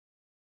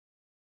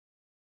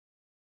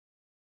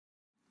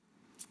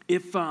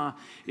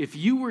If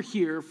you were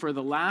here for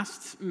the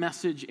last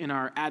message in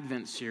our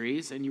Advent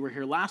series, and you were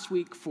here last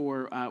week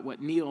for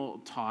what Neil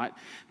taught,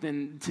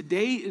 then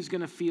today is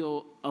going to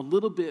feel a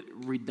little bit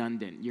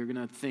redundant. You're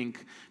going to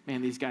think,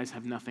 man, these guys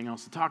have nothing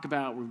else to talk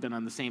about. We've been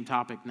on the same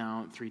topic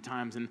now 3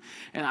 times. And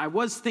I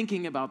was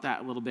thinking about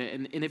that a little bit.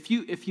 And if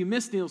you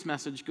missed Neil's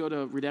message, go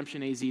to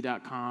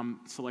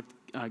redemptionaz.com, select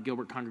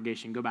Gilbert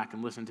Congregation, go back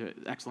and listen to it.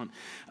 Excellent.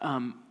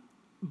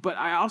 But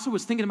I also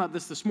was thinking about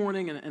this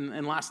morning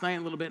and last night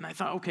a little bit, and I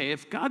thought, okay,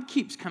 if God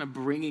keeps kind of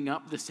bringing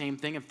up the same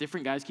thing, if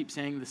different guys keep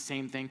saying the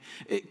same thing,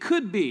 it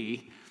could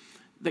be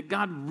that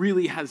God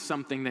really has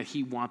something that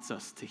he wants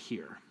us to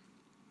hear.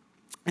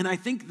 And I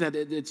think that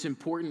it's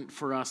important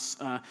for us,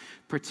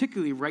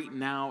 particularly right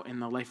now in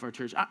the life of our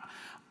church.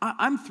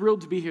 I'm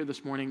thrilled to be here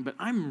this morning, but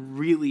I'm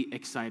really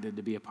excited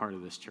to be a part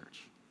of this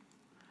church.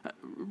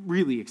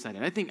 Really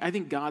excited. I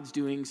think God's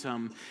doing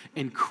some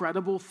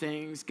incredible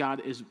things.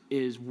 God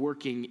is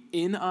working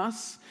in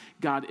us.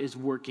 God is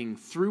working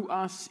through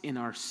us in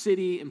our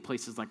city, in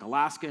places like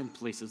Alaska, in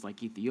places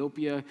like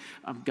Ethiopia.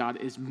 God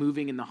is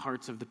moving in the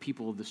hearts of the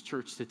people of this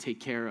church to take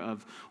care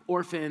of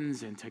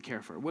orphans and to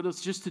care for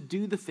widows, just to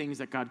do the things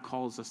that God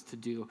calls us to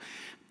do.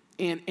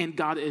 And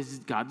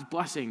God's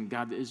blessing.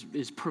 God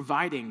is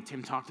providing.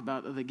 Tim talked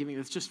about the giving.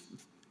 It's just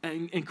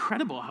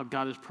incredible how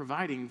God is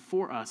providing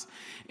for us.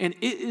 And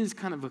it is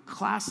kind of a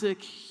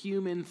classic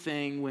human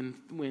thing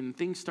when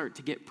things start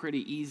to get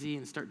pretty easy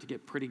and start to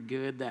get pretty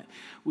good, that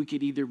we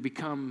could either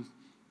become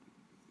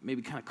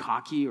maybe kind of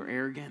cocky or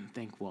arrogant and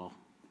think, well,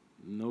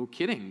 no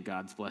kidding,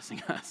 God's blessing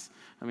us.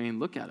 I mean,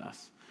 look at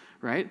us,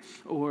 right?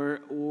 Or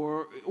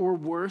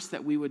worse,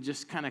 that we would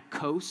just kind of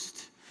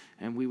coast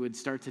and we would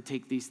start to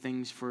take these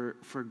things for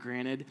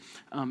granted.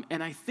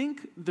 And I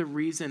think the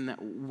reason that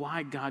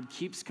why God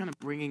keeps kind of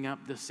bringing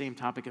up the same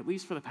topic, at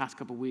least for the past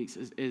couple of weeks,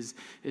 is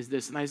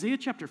this. In Isaiah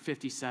chapter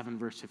 57,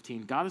 verse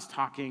 15, God is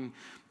talking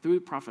through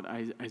the prophet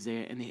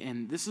Isaiah,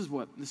 and this is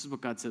what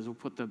God says. We'll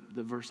put the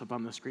verse up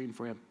on the screen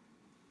for you.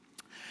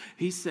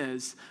 He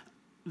says,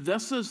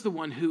 "Thus says the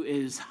one who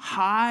is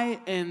high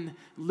and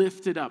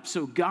lifted up."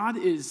 So God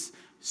is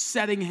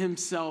setting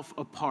himself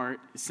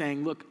apart,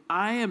 saying, look,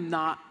 I am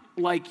not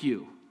like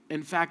you.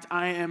 In fact,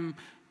 I am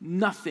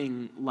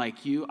nothing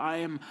like you. I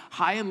am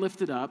high and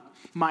lifted up.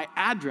 My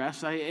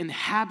address, I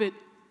inhabit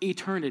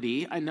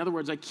eternity. In other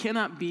words, I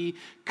cannot be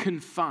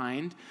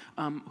confined.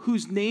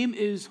 Whose name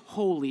is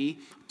holy,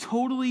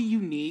 totally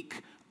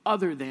unique,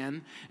 other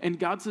than. And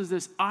God says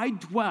this, I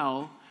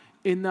dwell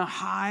in the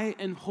high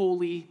and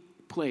holy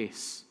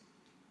place.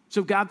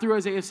 So God, through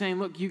Isaiah, is saying,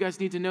 look, you guys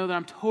need to know that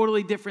I'm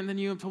totally different than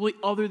you. I'm totally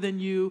other than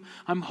you.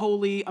 I'm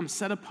holy. I'm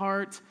set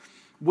apart.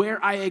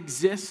 Where I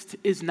exist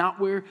is not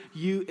where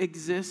you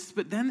exist.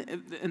 But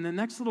then in the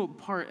next little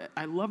part,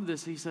 I love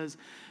this. He says,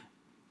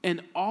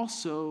 and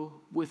also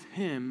with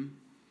him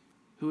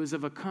who is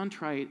of a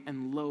contrite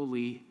and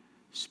lowly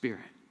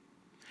spirit.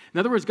 In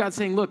other words, God's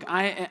saying, look,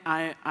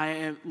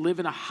 I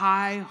live in a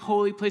high,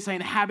 holy place. I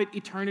inhabit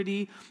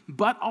eternity,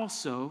 but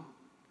also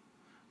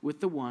with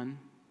the one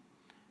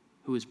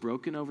who is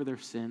broken over their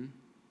sin,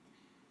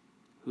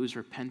 who is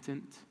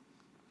repentant,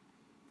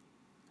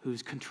 who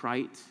is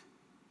contrite,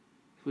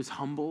 who is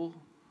humble,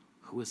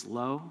 who is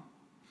low.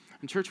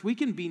 And church, we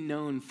can be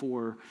known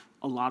for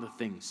a lot of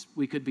things.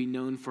 We could be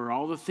known for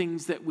all the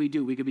things that we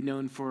do. We could be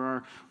known for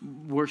our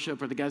worship,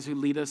 or the guys who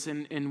lead us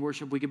in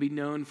worship. We could be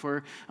known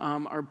for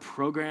our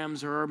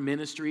programs or our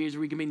ministries.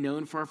 We could be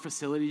known for our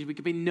facilities. We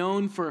could be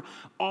known for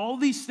all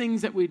these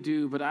things that we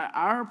do. But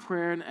our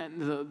prayer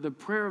and the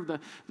prayer of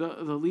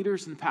the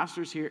leaders and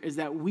pastors here is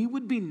that we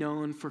would be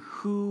known for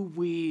who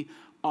we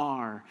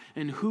are.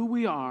 And who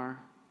we are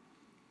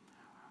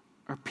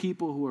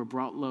people who are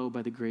brought low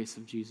by the grace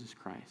of Jesus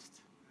Christ,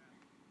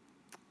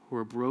 who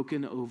are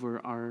broken over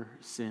our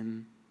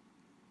sin.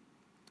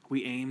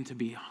 We aim to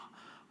be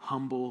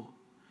humble.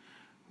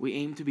 We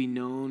aim to be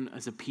known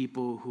as a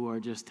people who are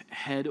just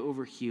head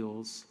over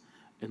heels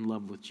in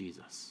love with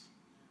Jesus.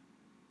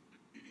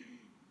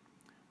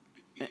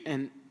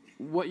 And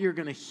what you're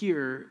going to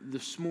hear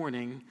this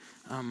morning,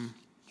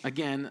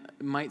 again,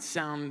 might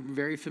sound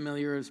very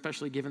familiar,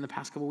 especially given the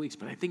past couple weeks,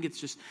 but I think it's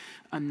just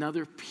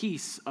another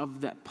piece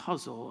of that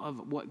puzzle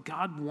of what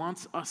God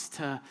wants us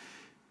to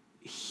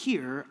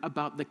hear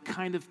about the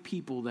kind of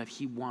people that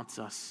he wants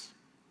us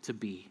to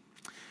be.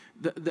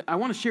 I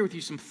want to share with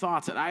you some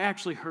thoughts that I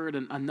actually heard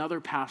another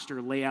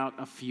pastor lay out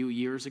a few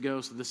years ago.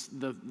 So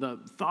the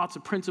thoughts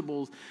and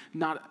principles,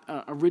 not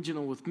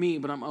original with me,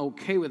 but I'm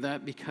okay with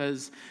that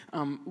because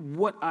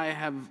what I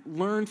have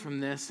learned from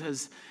this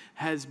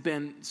has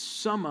been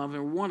some of,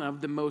 or one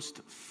of, the most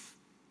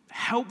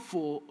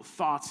helpful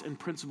thoughts and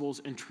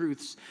principles and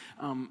truths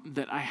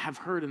that I have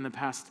heard in the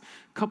past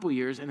couple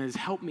years, and has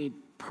helped me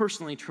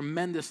personally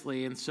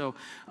tremendously. And so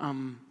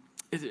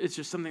it's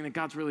just something that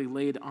God's really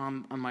laid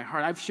on my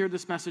heart. I've shared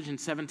this message in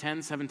 710.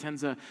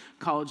 710's a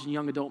college and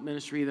young adult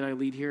ministry that I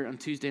lead here on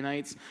Tuesday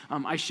nights.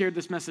 I shared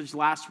this message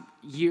last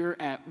year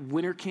at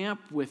winter camp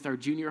with our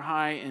junior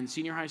high and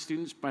senior high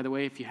students. By the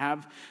way, if you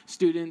have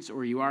students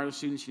or you are the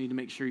students, you need to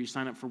make sure you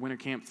sign up for winter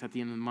camp. It's at the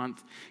end of the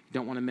month. You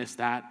don't want to miss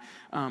that.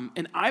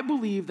 And I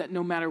believe that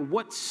no matter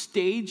what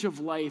stage of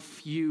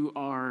life you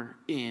are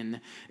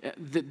in,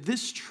 that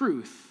this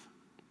truth,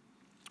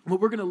 what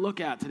we're going to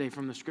look at today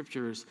from the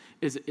scriptures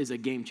is a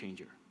game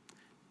changer.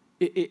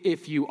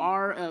 If you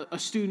are a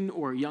student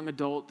or a young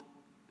adult,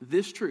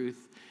 this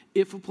truth,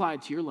 if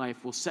applied to your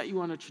life, will set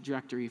you on a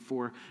trajectory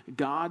for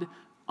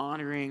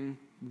God-honoring,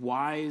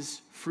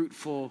 wise,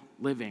 fruitful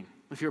living.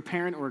 If you're a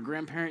parent or a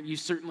grandparent, you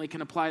certainly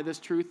can apply this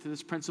truth,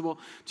 this principle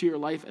to your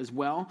life as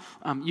well.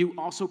 You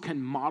also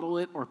can model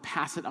it or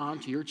pass it on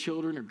to your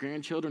children or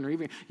grandchildren or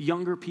even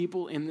younger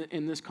people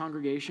in this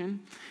congregation.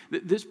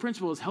 This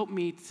principle has helped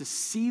me to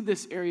see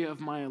this area of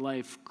my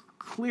life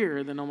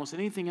clearer than almost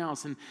anything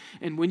else.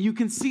 And when you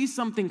can see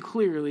something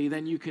clearly,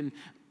 then you can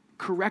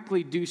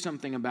correctly do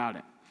something about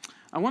it.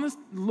 I want to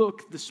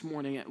look this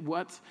morning at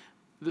what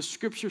the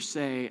scriptures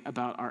say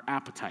about our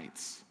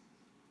appetites.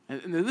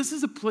 And this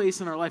is a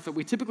place in our life that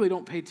we typically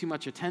don't pay too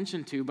much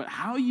attention to, but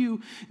how you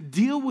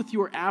deal with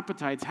your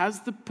appetites has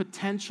the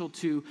potential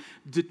to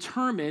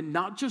determine,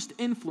 not just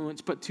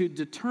influence, but to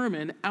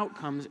determine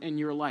outcomes in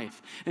your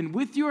life. And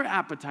with your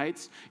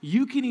appetites,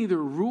 you can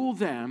either rule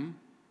them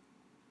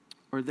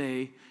or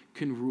they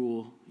can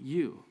rule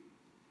you.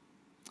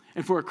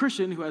 And for a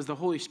Christian who has the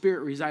Holy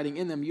Spirit residing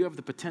in them, you have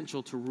the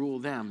potential to rule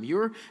them.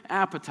 Your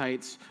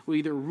appetites will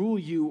either rule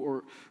you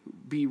or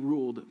be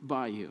ruled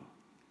by you.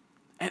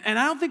 And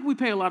I don't think we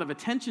pay a lot of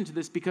attention to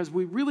this because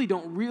we really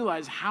don't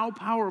realize how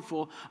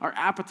powerful our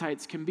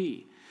appetites can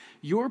be.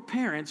 Your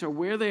parents are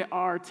where they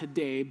are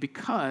today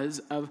because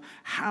of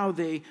how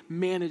they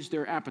manage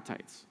their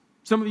appetites.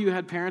 Some of you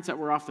had parents that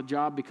were off the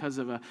job because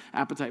of an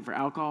appetite for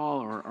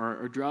alcohol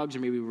or drugs or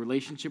maybe a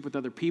relationship with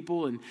other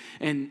people.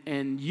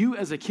 And you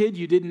as a kid,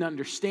 you didn't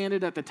understand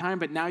it at the time,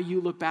 but now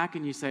you look back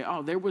and you say,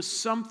 oh, there was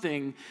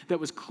something that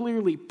was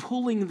clearly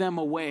pulling them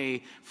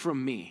away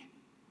from me.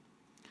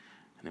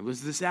 And it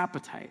was this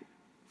appetite.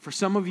 For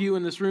some of you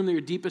in this room,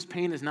 your deepest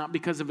pain is not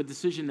because of a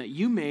decision that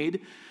you made,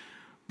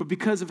 but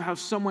because of how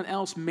someone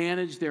else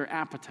managed their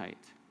appetite.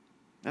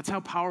 That's how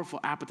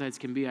powerful appetites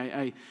can be.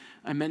 I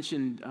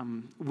mentioned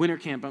winter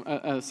camp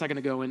a second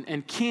ago,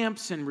 and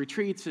camps and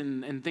retreats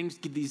and things,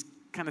 these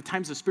kind of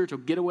times of spiritual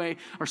getaway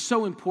are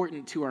so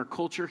important to our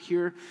culture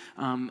here.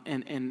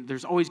 And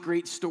there's always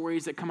great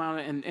stories that come out.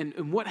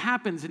 And what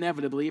happens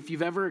inevitably, if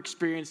you've ever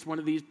experienced one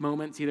of these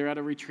moments, either at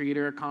a retreat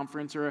or a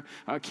conference or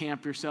a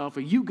camp yourself, or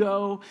you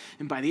go,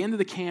 and by the end of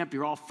the camp,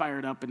 you're all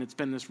fired up, and it's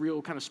been this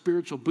real kind of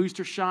spiritual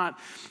booster shot,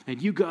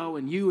 and you go,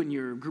 and you and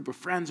your group of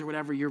friends or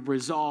whatever, you're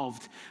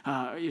resolved.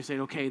 You say,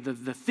 okay,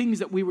 the things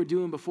that we were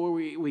doing before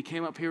we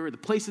came up here, or the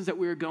places that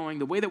we were going,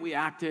 the way that we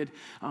acted,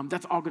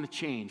 that's all going to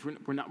change.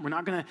 We're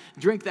not going to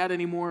drink that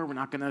anymore. We're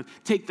not going to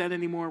take that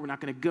anymore. We're not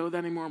going to go that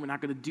anymore. We're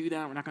not going to do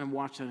that. We're not going to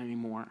watch that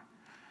anymore.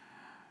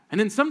 And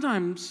then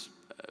sometimes,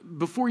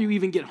 before you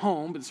even get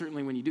home, but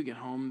certainly when you do get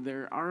home,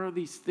 there are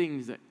these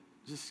things that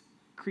just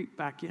creep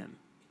back in.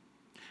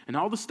 And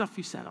all the stuff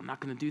you said, I'm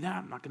not going to do that.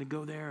 I'm not going to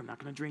go there. I'm not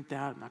going to drink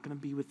that. I'm not going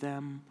to be with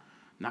them.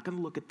 I'm not going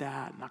to look at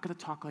that. I'm not going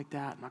to talk like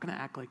that. I'm not going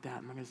to act like that.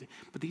 I'm not going to say.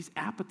 But these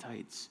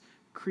appetites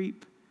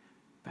creep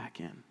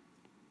back in.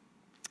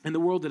 In the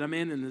world that I'm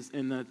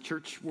in the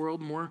church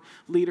world, more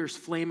leaders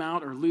flame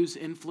out or lose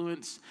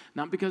influence,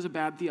 not because of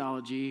bad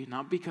theology,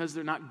 not because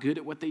they're not good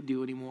at what they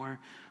do anymore,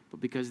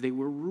 but because they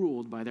were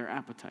ruled by their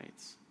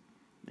appetites.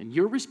 And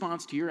your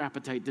response to your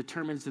appetite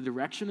determines the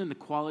direction and the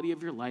quality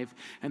of your life,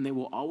 and they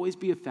will always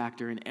be a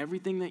factor in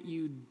everything that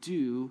you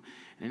do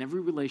and in every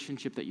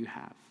relationship that you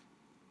have.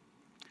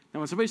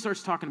 Now, when somebody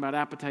starts talking about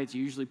appetites,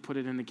 you usually put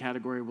it in the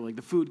category of like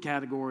the food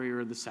category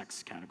or the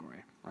sex category,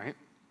 right?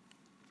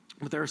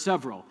 But there are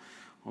several.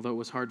 Although it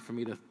was hard for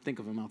me to think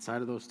of them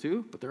outside of those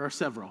two, but there are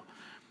several.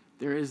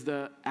 There is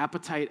the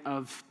appetite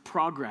of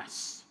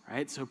progress,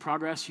 right? So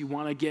progress, you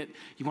want to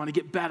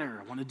get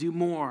better. I want to do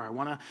more. I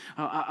want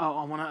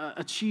to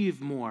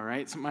achieve more,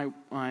 right? So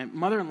my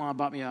mother-in-law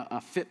bought me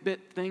a Fitbit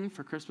thing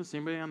for Christmas.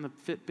 Anybody on the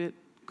Fitbit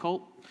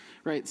cult,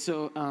 right?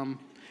 So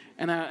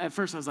at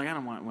first I was like, I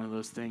don't want one of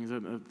those things.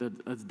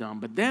 That's dumb.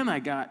 But then I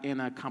got in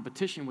a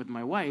competition with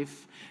my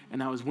wife,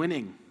 and I was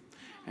winning,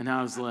 and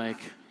I was like,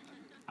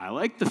 I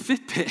like the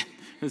Fitbit.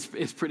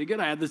 It's pretty good.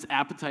 I had this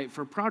appetite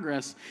for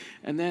progress.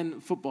 And then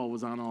football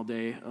was on all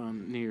day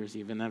on New Year's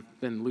Eve, and I've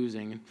been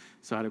losing,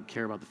 so I don't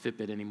care about the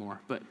Fitbit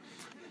anymore. But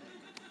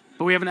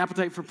we have an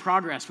appetite for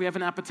progress. We have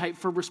an appetite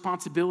for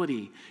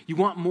responsibility. You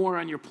want more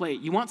on your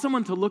plate. You want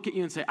someone to look at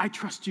you and say, I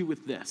trust you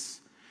with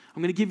this.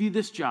 I'm going to give you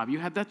this job. You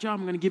had that job.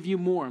 I'm going to give you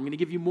more. I'm going to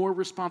give you more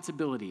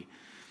responsibility.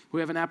 We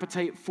have an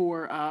appetite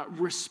for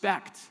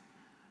respect.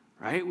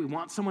 Right? We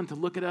want someone to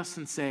look at us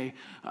and say,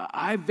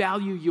 I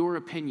value your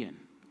opinion.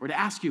 or to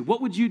ask you,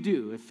 what would you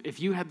do if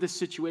you had this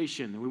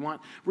situation? We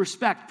want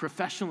respect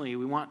professionally.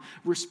 We want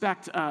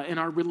respect in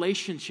our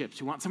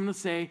relationships. We want someone to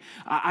say,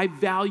 I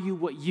value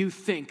what you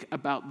think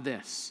about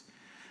this.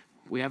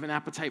 We have an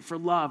appetite for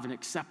love and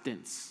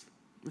acceptance.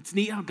 It's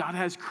neat how God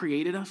has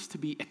created us to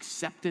be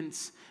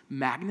acceptance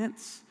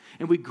magnets,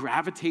 and we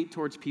gravitate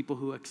towards people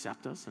who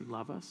accept us and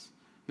love us.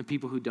 The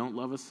people who don't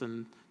love us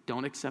and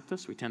don't accept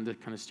us, we tend to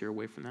kind of steer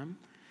away from them.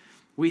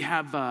 We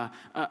have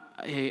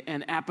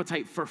an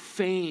appetite for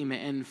fame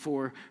and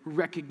for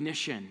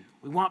recognition.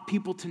 We want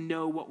people to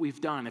know what we've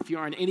done. If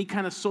you're on any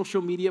kind of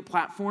social media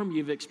platform,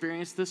 you've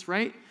experienced this,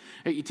 right?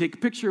 You take a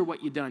picture of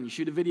what you've done. You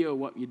shoot a video of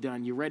what you've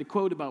done. You write a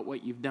quote about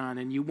what you've done,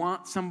 and you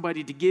want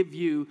somebody to give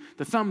you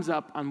the thumbs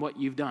up on what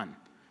you've done.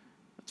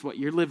 That's what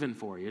you're living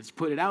for. You just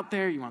put it out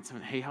there. You want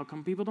someone, hey, how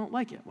come people don't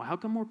like it? Well, how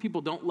come more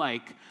people don't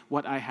like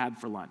what I had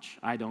for lunch?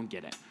 I don't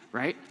get it,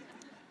 right?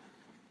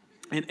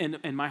 And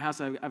in my house,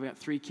 I've got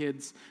 3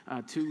 kids,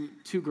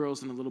 two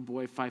girls and a little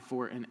boy, 5,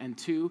 4, and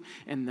 2.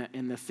 And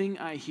the thing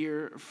I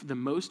hear the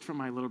most from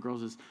my little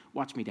girls is,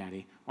 watch me,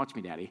 Daddy, watch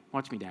me, Daddy,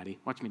 watch me, Daddy,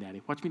 watch me,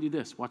 Daddy, watch me do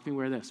this, watch me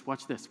wear this,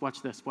 watch this,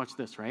 watch this, watch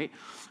this, right?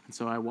 And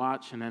so I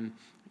watch, and then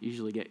I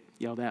usually get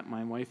yelled at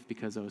my wife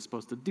because I was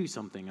supposed to do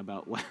something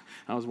about what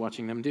I was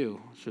watching them do.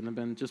 Shouldn't have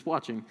been just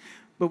watching.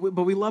 But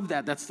we love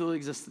that. That still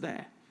exists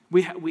today.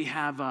 We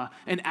have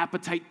an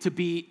appetite to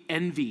be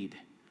envied.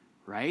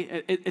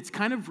 Right? It's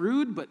kind of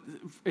rude, but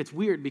it's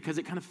weird because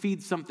it kind of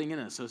feeds something in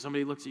us. So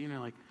somebody looks at you and they're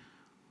like,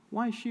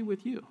 why is she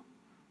with you?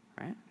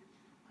 Right?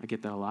 I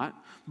get that a lot.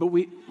 But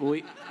we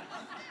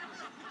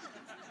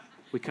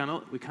kind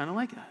of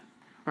like that.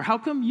 Or how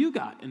come you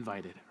got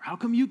invited? Or how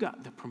come you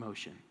got the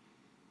promotion?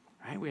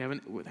 Right? We have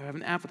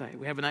an appetite.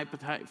 We have an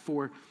appetite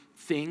for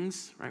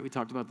things, right? We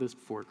talked about this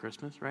before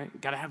Christmas, right?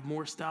 Got to have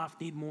more stuff,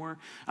 need more.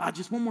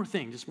 Just one more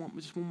thing, just one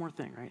more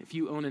thing, right? If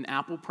you own an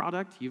Apple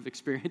product, you've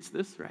experienced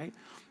this, right?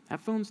 That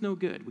phone's no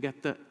good. We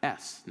got the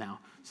S now.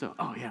 So,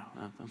 I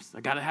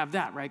got to have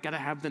that, right? Got to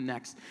have the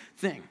next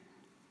thing.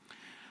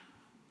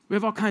 We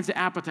have all kinds of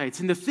appetites.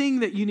 And the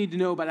thing that you need to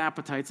know about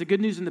appetites, the good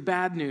news and the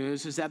bad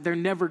news, is that they're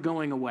never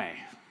going away.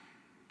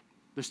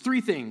 There's 3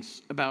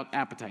 things about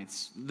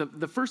appetites.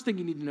 The first thing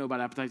you need to know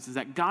about appetites is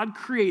that God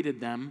created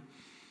them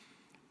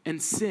and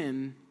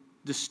sin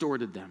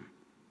distorted them.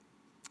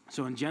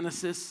 So in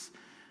Genesis,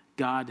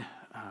 God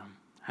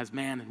has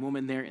man and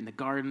woman there in the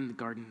garden. The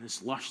garden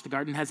is lush. The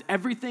garden has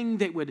everything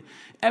they would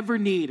ever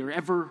need or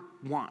ever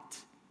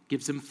want.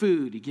 Gives them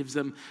food. He gives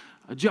them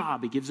a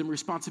job. He gives them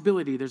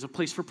responsibility. There's a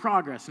place for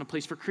progress and a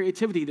place for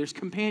creativity. There's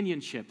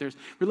companionship. There's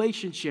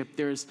relationship.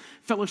 There's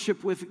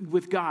fellowship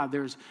with God.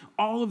 There's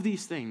all of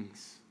these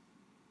things.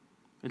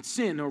 And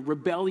sin or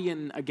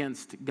rebellion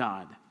against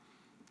God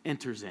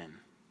enters in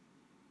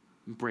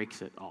and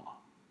breaks it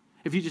all.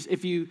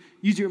 If you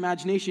use your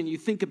imagination, you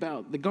think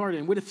about the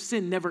garden. What if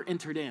sin never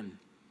entered in?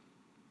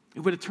 It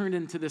would have turned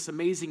into this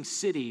amazing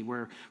city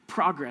where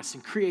progress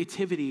and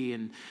creativity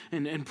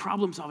and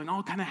problem solving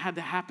all kind of had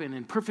to happen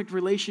and perfect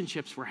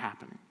relationships were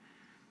happening.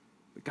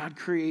 But God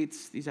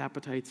creates these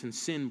appetites and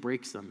sin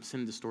breaks them.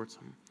 Sin distorts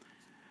them.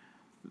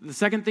 The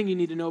second thing you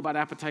need to know about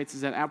appetites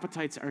is that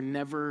appetites are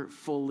never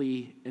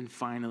fully and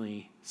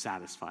finally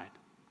satisfied.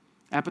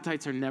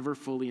 Appetites are never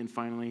fully and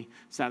finally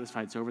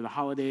satisfied. So over the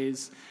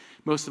holidays,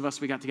 most of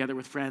us, we got together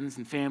with friends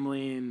and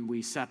family and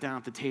we sat down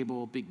at the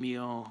table, big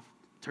meal,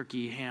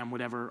 turkey, ham,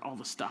 whatever, all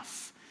the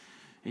stuff.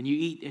 And you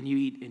eat and you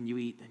eat and you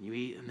eat and you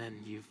eat, and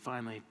then you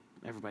finally,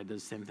 everybody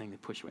does the same thing, they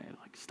push away,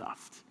 like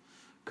stuffed.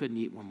 Couldn't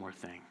eat one more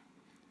thing.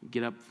 You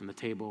get up from the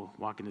table,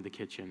 walk into the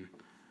kitchen,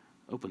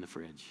 open the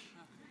fridge.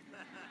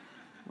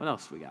 What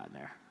else we got in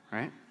there,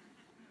 right?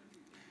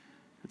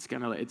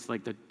 It's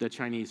like the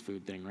Chinese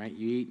food thing, right?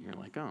 You eat and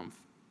you're like,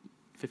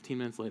 15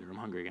 minutes later, I'm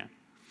hungry again.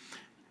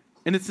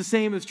 And it's the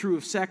same is true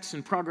of sex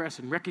and progress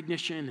and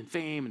recognition and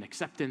fame and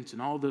acceptance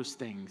and all those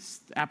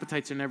things.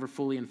 Appetites are never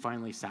fully and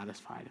finally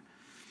satisfied.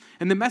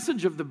 And the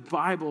message of the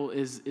Bible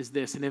is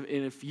this. And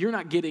if you're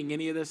not getting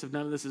any of this, if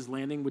none of this is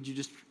landing, would you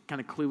just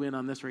kind of clue in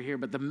on this right here?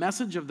 But the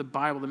message of the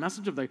Bible, the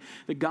message of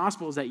the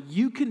gospel is that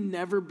you can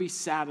never be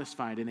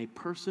satisfied in a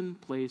person,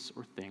 place,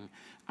 or thing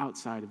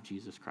outside of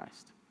Jesus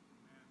Christ.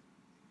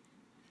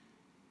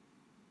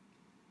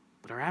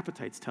 But our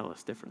appetites tell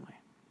us differently.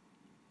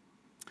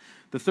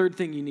 The third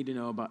thing you need to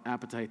know about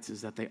appetites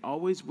is that they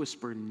always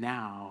whisper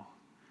now,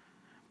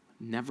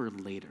 never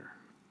later.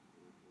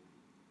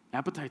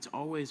 Appetites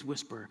always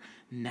whisper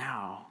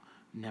now,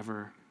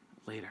 never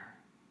later.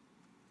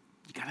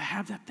 You got to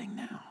have that thing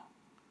now.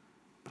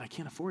 But I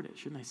can't afford it.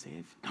 Shouldn't I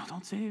save? No,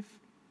 don't save.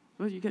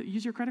 Well, you got to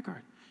use your credit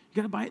card. You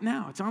got to buy it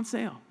now. It's on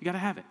sale. You got to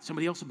have it.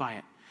 Somebody else will buy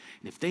it.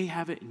 And if they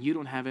have it and you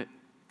don't have it,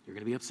 you're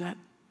going to be upset.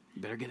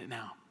 You better get it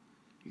now.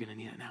 You're going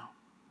to need it now.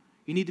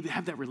 You need to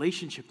have that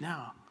relationship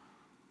now.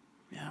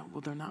 Yeah,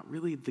 well, they're not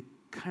really the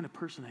kind of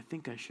person I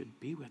think I should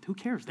be with. Who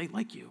cares? They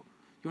like you.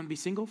 You want to be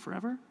single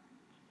forever?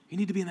 You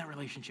need to be in that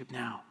relationship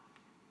now.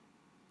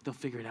 They'll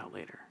figure it out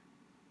later.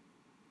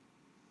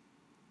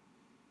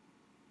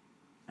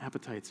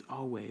 Appetites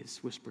always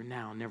whisper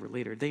now, never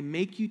later. They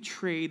make you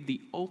trade the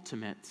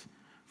ultimate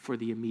for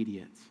the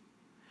immediate.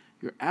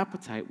 Your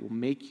appetite will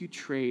make you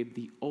trade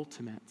the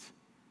ultimate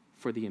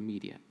for the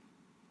immediate.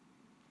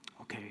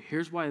 Okay,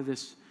 here's why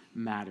this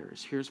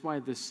matters. Here's why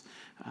this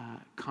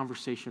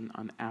conversation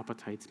on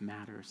appetites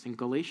matters. In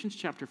Galatians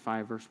chapter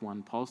 5, verse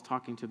 1, Paul's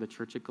talking to the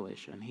church at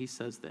Galatia, and he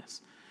says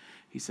this.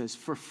 He says,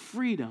 "For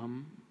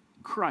freedom,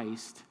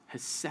 Christ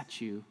has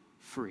set you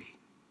free."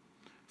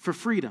 For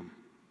freedom,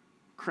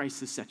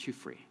 Christ has set you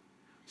free.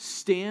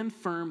 Stand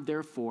firm,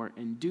 therefore,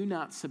 and do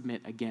not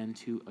submit again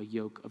to a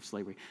yoke of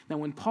slavery. Now,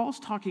 when Paul's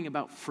talking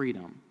about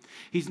freedom,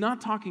 he's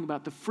not talking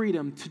about the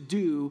freedom to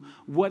do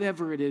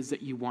whatever it is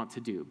that you want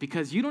to do.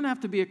 Because you don't have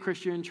to be a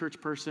Christian,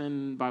 church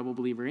person, Bible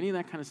believer, any of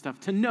that kind of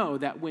stuff to know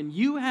that when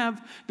you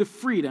have the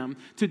freedom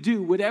to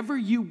do whatever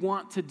you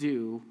want to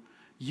do,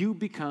 you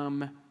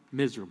become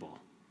miserable.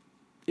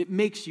 It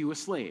makes you a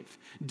slave.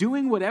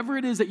 Doing whatever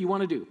it is that you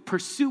want to do,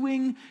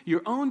 pursuing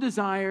your own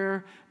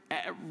desire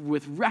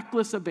with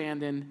reckless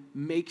abandon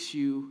makes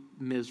you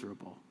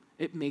miserable.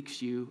 It makes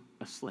you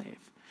a slave.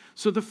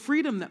 So the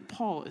freedom that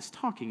Paul is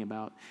talking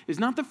about is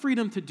not the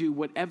freedom to do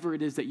whatever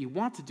it is that you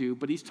want to do,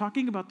 but he's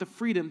talking about the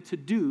freedom to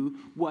do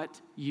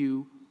what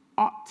you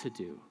ought to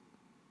do.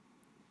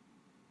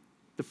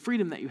 The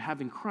freedom that you have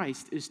in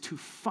Christ is to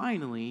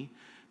finally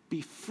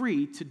be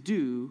free to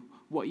do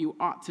what you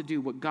ought to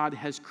do, what God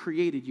has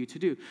created you to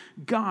do.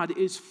 God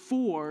is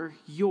for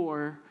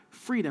your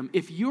freedom.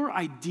 If your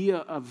idea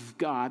of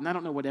God, and I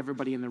don't know what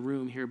everybody in the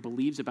room here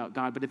believes about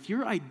God, but if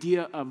your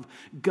idea of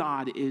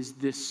God is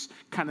this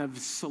kind of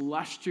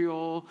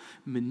celestial,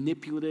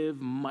 manipulative,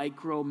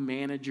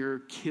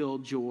 micromanager,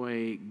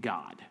 killjoy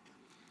God,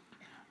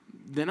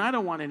 then I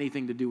don't want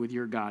anything to do with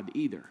your God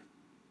either.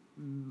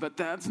 But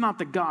that's not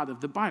the God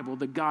of the Bible.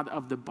 The God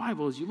of the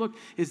Bible, as you look,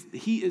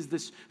 he is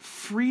this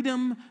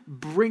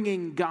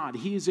freedom-bringing God.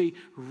 He is a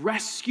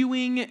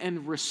rescuing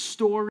and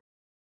restoring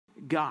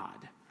God.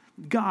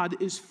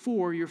 God is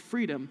for your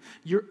freedom.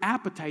 Your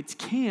appetites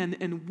can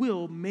and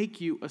will make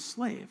you a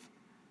slave.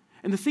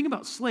 And the thing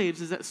about slaves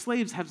is that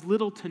slaves have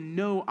little to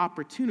no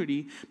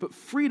opportunity, but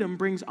freedom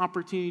brings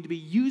opportunity to be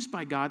used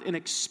by God and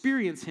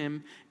experience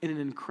him in an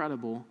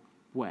incredible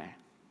way.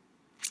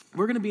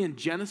 We're going to be in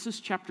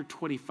Genesis chapter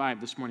 25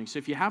 this morning. So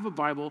if you have a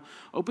Bible,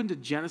 open to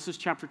Genesis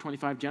chapter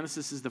 25.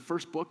 Genesis is the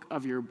first book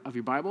of your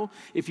Bible.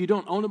 If you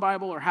don't own a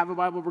Bible or have a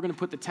Bible, we're going to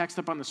put the text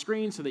up on the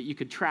screen so that you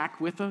could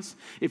track with us.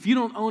 If you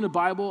don't own a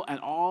Bible at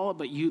all,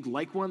 but you'd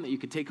like one that you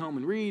could take home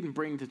and read and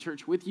bring to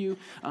church with you,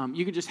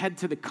 you could just head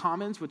to the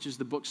Commons, which is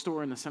the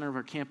bookstore in the center of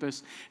our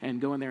campus,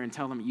 and go in there and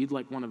tell them you'd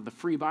like one of the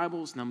free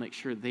Bibles, and they'll make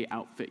sure they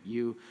outfit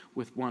you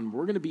with one.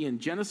 We're going to be in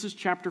Genesis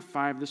chapter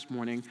 5 this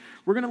morning.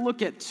 We're going to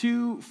look at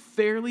two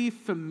fairly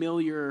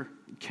familiar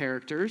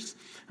characters,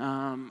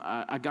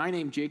 a guy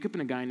named Jacob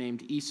and a guy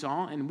named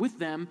Esau, and with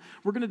them,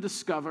 we're going to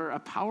discover a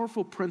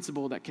powerful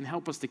principle that can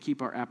help us to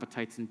keep our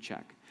appetites in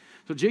check.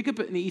 So Jacob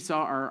and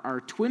Esau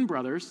are twin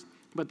brothers,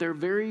 but they're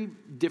very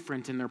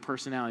different in their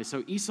personality.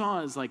 So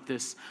Esau is like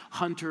this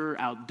hunter,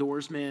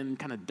 outdoorsman,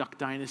 kind of Duck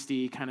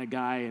Dynasty kind of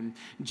guy, and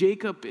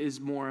Jacob is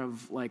more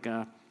of like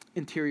a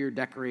interior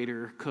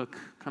decorator, cook,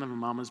 kind of a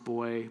mama's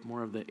boy,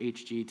 more of the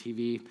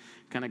HGTV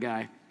kind of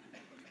guy.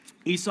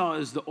 Esau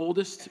is the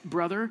oldest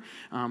brother.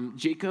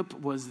 Jacob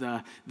was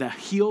the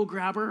heel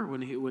grabber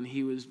when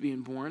he was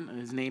being born.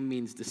 His name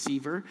means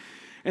deceiver.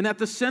 And at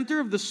the center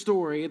of the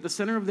story, at the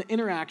center of the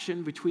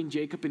interaction between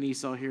Jacob and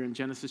Esau here in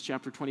Genesis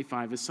chapter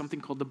 25 is something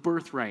called the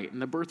birthright.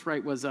 And the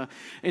birthright was an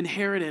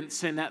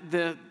inheritance. And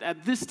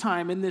at this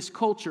time, in this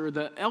culture,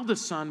 the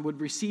eldest son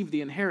would receive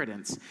the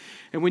inheritance.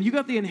 And when you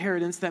got the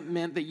inheritance, that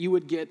meant that you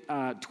would get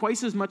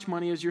twice as much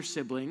money as your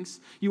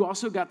siblings. You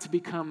also got to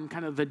become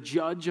kind of the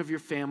judge of your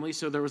family.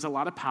 So there was a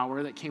lot of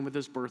power that came with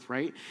this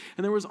birthright.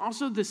 And there was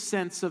also this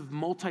sense of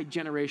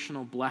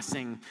multi-generational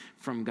blessing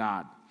from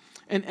God.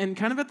 And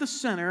kind of at the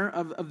center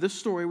of this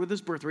story with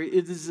this birthright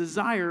is the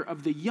desire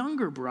of the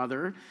younger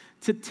brother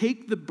to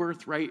take the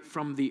birthright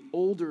from the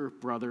older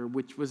brother,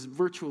 which was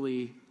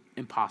virtually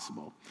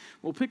impossible.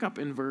 We'll pick up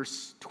in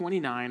verse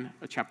 29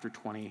 of chapter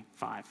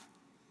 25.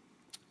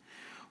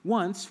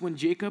 Once, when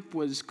Jacob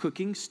was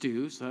cooking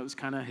stew, so that was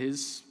kind of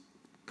his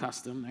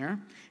custom there,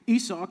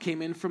 Esau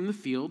came in from the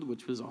field,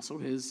 which was also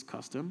his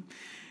custom.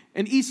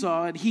 And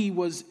he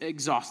was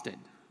exhausted.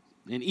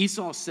 And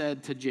Esau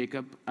said to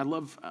Jacob,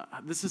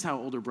 this is how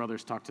older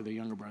brothers talk to their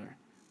younger brother.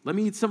 Let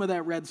me eat some of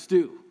that red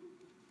stew.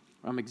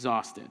 I'm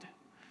exhausted.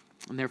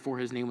 And therefore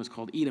his name was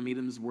called Edom.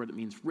 Edom is a word that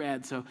means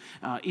red. So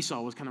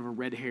Esau was kind of a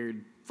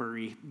red-haired,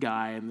 furry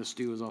guy, and the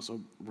stew is also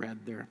red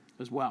there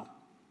as well.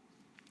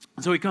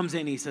 And so he comes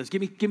in and he says,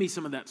 give me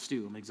some of that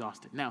stew. I'm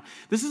exhausted. Now,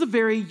 this is a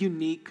very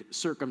unique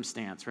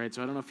circumstance, right?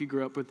 So I don't know if you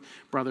grew up with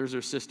brothers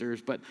or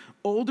sisters, but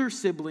older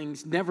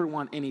siblings never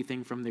want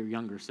anything from their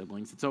younger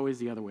siblings. It's always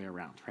the other way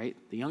around, right?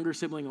 The younger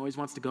sibling always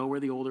wants to go where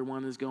the older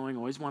one is going,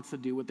 always wants to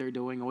do what they're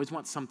doing, always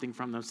wants something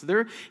from them. So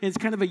there is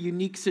kind of a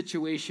unique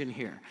situation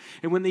here.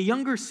 And when the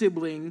younger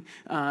sibling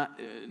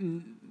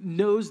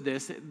knows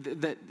this,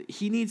 that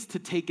he needs to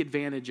take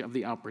advantage of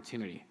the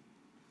opportunity.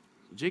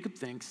 Jacob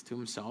thinks to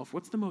himself,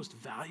 what's the most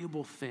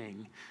valuable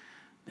thing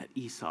that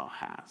Esau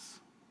has.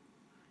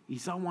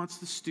 Esau wants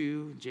the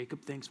stew.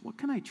 Jacob thinks, what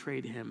can I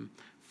trade him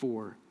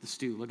for the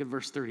stew? Look at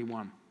verse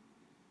 31.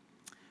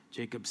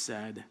 Jacob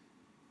said,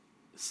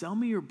 sell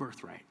me your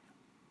birthright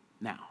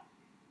now.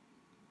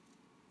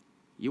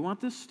 You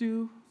want this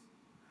stew?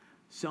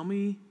 Sell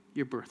me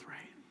your birthright.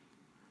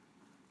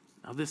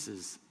 Now this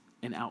is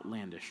an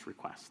outlandish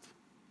request.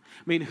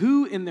 I mean,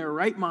 who in their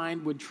right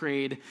mind would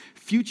trade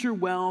future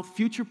wealth,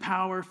 future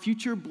power,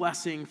 future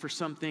blessing for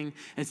something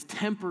as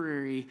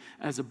temporary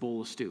as a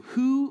bowl of stew?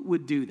 Who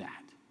would do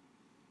that?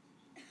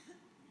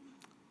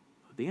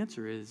 The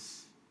answer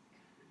is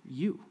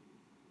you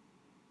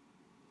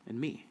and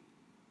me.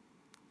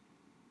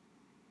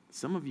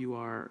 Some of you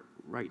are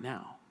right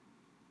now.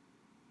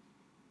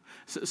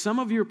 So some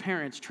of your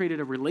parents traded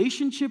a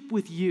relationship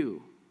with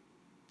you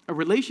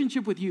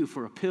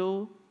for a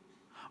pill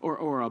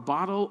or a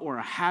bottle or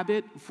a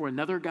habit for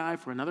another guy,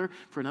 for another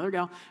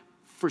gal,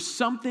 for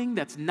something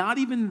that's not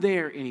even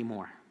there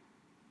anymore.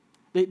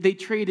 They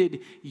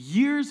traded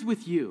years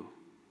with you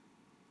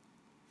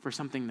for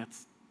something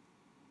that's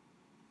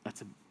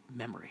a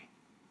memory.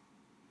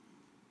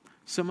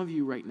 Some of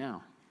you right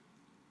now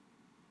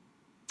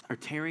are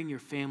tearing your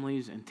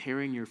families and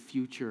tearing your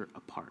future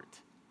apart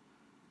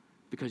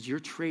because you're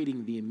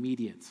trading the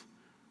immediate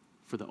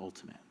for the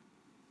ultimate.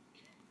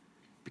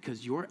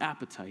 Because your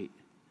appetite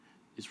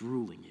is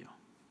ruling you.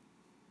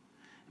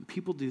 And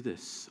people do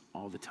this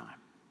all the time.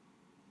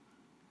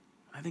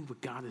 I think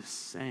what God is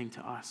saying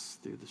to us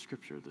through the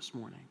scripture this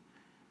morning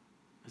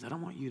is I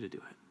don't want you to do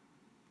it.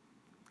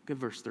 Look at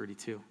verse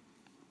 32.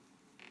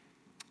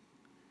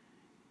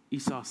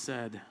 Esau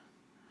said,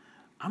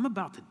 I'm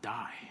about to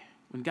die.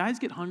 When guys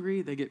get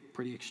hungry, they get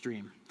pretty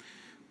extreme.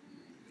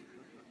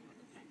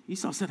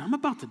 Esau said, I'm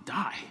about to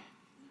die.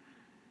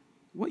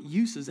 What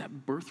use is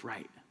that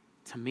birthright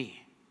to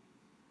me?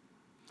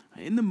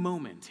 In the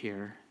moment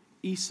here,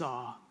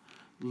 Esau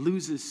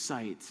loses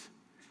sight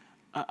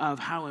of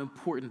how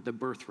important the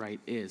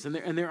birthright is.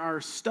 And there are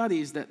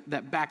studies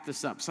that back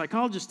this up.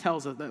 Psychologists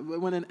tells us that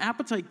when an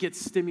appetite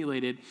gets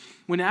stimulated,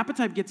 when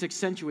appetite gets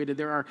accentuated,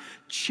 there are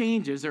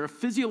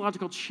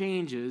physiological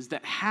changes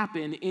that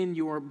happen in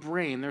your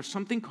brain. There's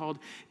something called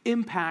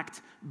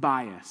impact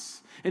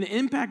bias. An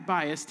impact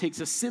bias takes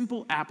a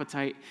simple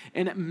appetite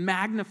and it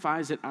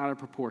magnifies it out of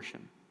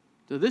proportion.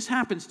 So this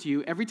happens to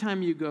you every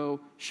time you go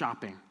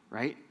shopping,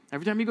 right?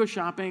 Every time you go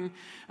shopping,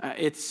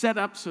 it's set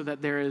up so that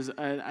there is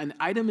an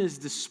item is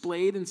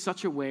displayed in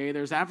such a way,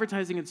 there's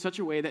advertising in such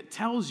a way that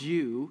tells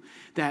you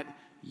that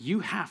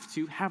you have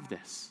to have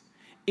this.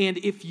 And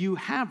if you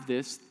have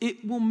this,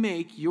 it will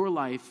make your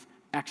life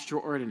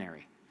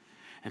extraordinary.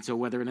 And so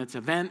whether it's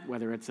an event,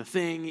 whether it's a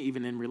thing,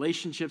 even in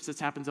relationships, this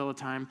happens all the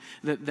time,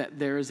 that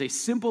there is a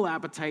simple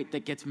appetite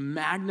that gets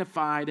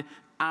magnified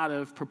out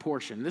of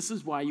proportion. This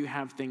is why you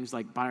have things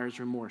like buyer's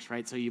remorse,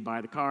 right? So you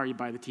buy the car, you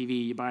buy the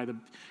TV, you buy the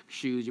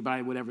shoes, you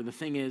buy whatever the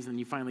thing is, and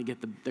you finally get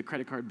the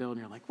credit card bill, and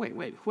you're like,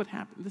 wait, what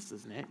happened? This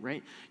isn't it,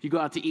 right? You go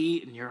out to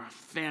eat, and you're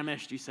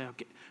famished. You say,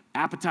 okay,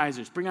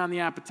 appetizers, bring on the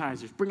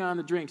appetizers, bring on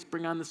the drinks,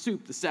 bring on the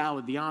soup, the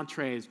salad, the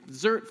entrees,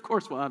 dessert. Of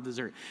course, we'll have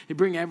dessert. You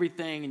bring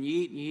everything, and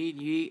you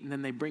eat, and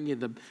then they bring you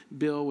the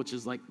bill, which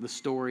is like the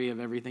story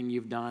of everything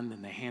you've done,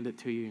 and they hand it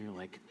to you, and you're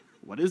like,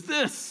 what is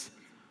this?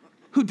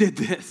 Who did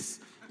this?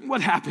 What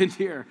happened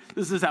here?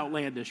 This is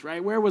outlandish,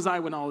 right? Where was I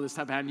when all this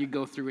stuff happened? You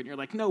go through it, and you're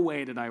like, no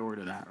way did I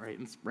order that, right?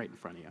 It's right in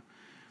front of you.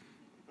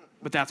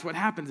 But that's what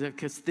happens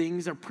because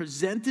things are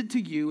presented to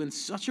you in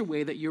such a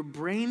way that your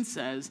brain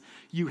says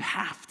you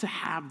have to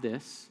have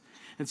this.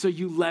 And so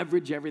you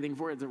leverage everything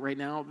for it. Right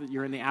now,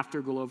 you're in the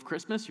afterglow of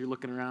Christmas. You're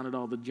looking around at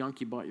all the junk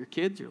you bought your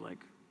kids. You're like,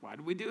 why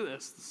did we do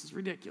this? This is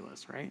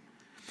ridiculous, right?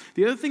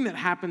 The other thing that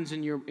happens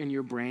in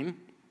your brain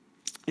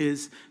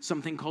is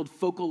something called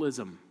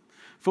focalism.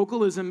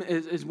 Focalism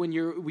is when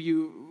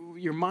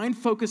your mind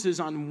focuses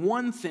on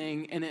one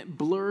thing and it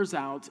blurs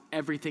out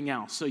everything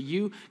else. So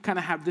you kind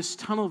of have this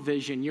tunnel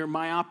vision. You're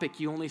myopic.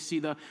 You only see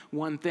the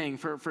one thing.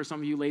 For some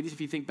of you ladies, if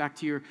you think back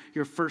to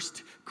your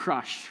first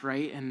crush,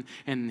 right?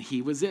 And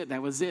he was it.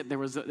 That was it. There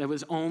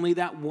was only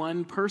that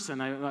one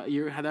person.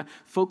 You had a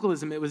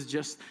focalism. It was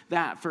just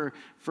that. For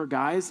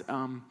guys,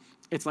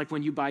 it's like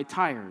when you buy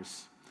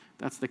tires.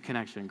 That's the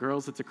connection.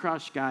 Girls, it's a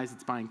crush. Guys,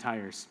 it's buying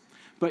tires.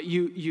 But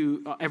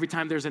you every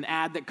time there's an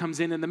ad that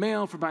comes in the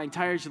mail for buying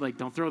tires, you're like,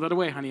 don't throw that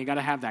away, honey. You got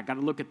to have that. Got to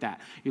look at that.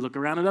 You look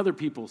around at other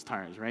people's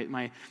tires, right?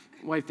 My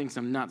wife thinks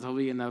I'm nuts. I'll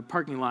be in the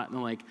parking lot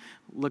and like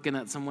looking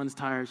at someone's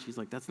tires. She's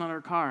like, that's not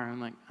our car. I'm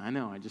like, I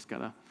know.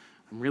 I'm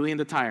really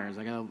into tires.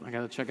 I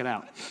gotta check it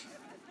out.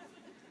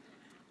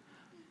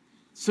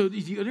 So do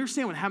you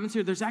understand what happens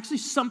here? There's actually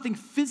something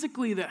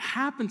physically that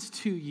happens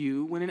to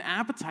you when an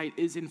appetite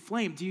is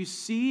inflamed. Do you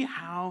see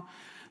how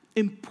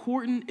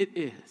important it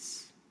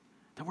is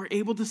that we're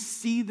able to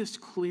see this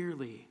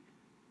clearly,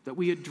 that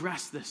we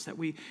address this, that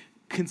we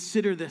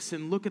consider this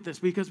and look at this,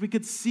 because we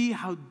could see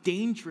how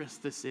dangerous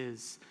this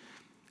is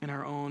in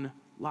our own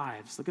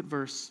lives. Look at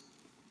verse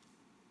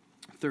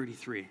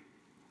 33.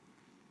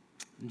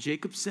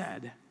 Jacob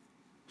said,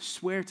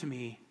 swear to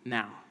me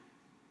now.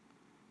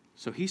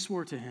 So he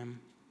swore to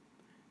him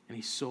and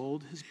he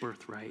sold his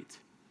birthright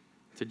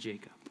to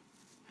Jacob.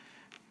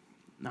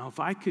 Now, if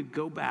I could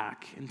go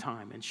back in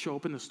time and show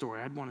up in the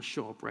story, I'd want to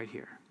show up right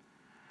here.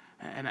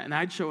 And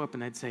I'd show up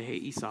and I'd say, hey,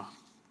 Esau,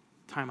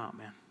 time out,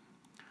 man.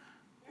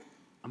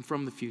 I'm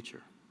from the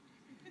future.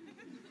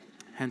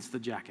 Hence the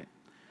jacket.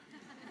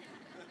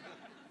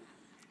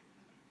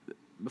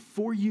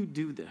 Before you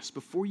do this,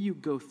 before you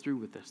go through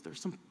with this,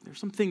 there's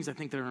some things I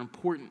think that are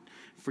important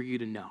for you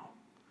to know.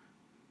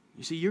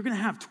 You see, you're going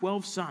to have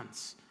 12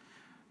 sons,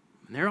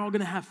 and they're all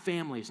going to have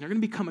families, and they're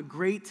going to become a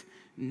great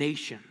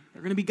nation.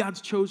 They're going to be God's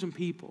chosen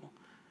people.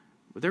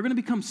 But they're going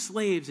to become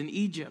slaves in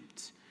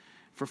Egypt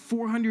for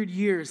 400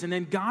 years, and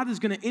then God is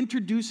going to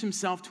introduce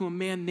himself to a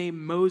man named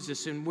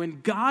Moses. And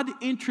when God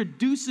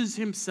introduces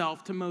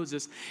himself to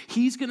Moses,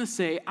 he's going to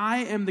say, I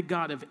am the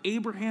God of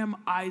Abraham,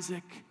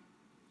 Isaac,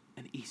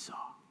 and Esau.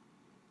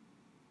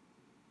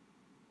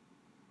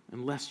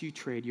 Unless you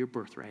trade your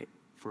birthright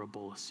for a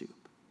bowl of soup.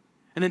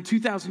 And then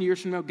 2,000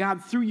 years from now,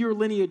 God, through your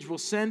lineage, will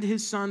send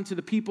his son to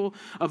the people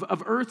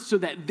of earth so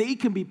that they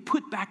can be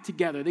put back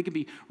together. They can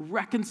be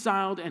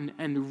reconciled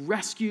and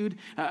rescued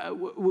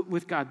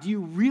with God. Do you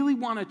really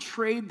want to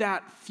trade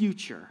that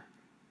future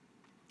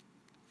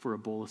for a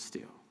bowl of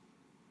stew?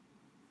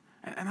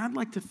 And I'd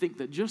like to think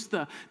that just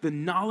the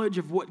knowledge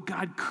of what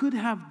God could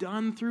have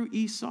done through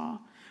Esau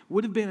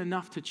would have been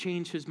enough to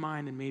change his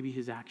mind and maybe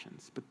his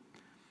actions.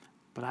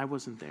 But I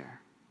wasn't there.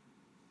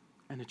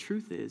 And the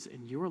truth is,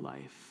 in your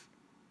life,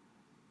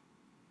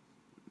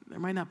 there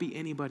might not be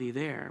anybody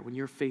there when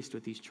you're faced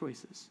with these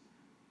choices.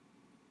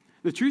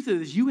 The truth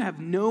is, you have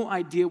no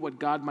idea what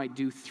God might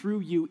do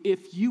through you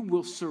if you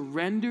will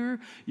surrender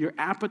your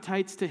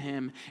appetites to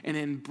him and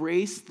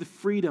embrace the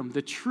freedom,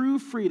 the true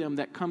freedom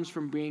that comes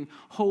from being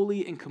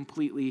wholly and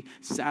completely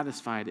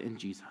satisfied in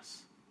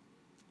Jesus.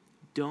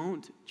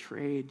 Don't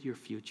trade your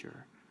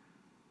future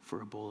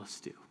for a bowl of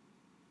stew.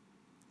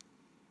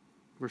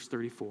 Verse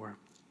 34,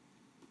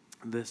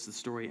 the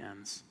story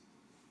ends.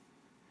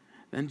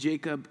 Then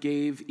Jacob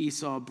gave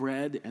Esau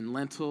bread and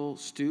lentil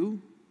stew,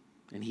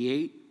 and he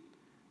ate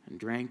and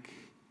drank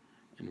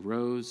and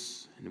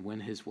rose and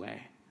went his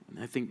way.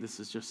 And I think this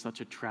is just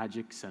such a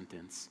tragic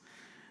sentence.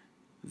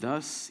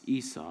 Thus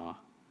Esau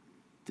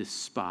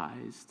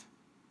despised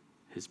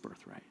his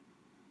birthright.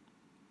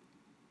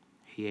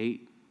 He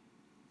ate,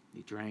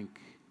 he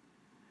drank,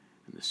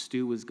 and the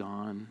stew was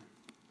gone,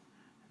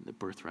 and the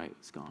birthright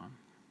was gone.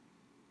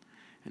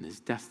 And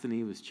his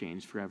destiny was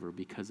changed forever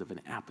because of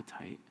an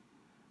appetite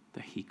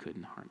that he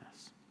couldn't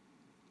harness.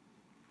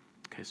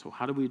 Okay, so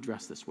how do we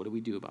address this? What do we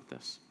do about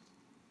this?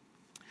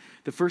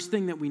 The first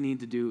thing that we need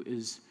to do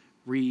is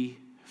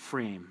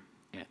reframe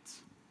it.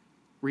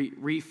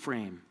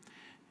 Reframe.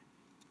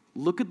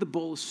 Look at the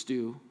bowl of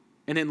stew,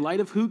 and in light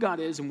of who God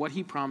is and what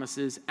he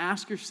promises,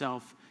 ask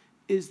yourself,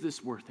 is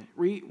this worth it?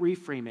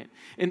 Reframe it.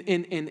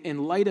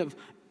 In light of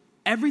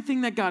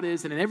everything that God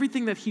is and in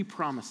everything that he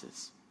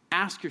promises,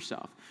 ask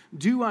yourself,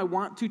 do I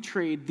want to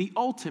trade the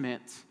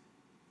ultimate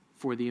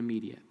for the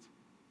immediate?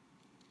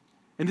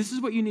 And this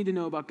is what you need to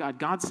know about God.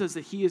 God says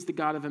that he is the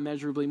God of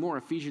immeasurably more.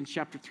 Ephesians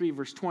chapter 3,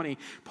 verse 20,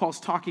 Paul's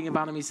talking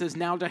about him. He says,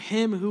 now to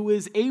him who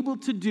is able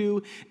to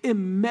do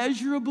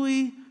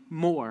immeasurably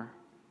more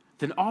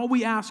than all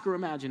we ask or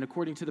imagine,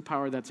 according to the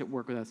power that's at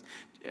work with us.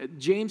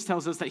 James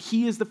tells us that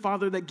he is the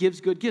Father that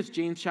gives good gifts.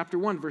 James chapter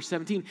 1, verse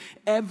 17.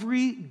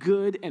 Every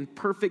good and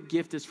perfect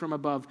gift is from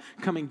above,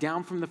 coming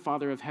down from the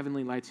Father of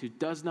heavenly lights, who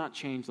does not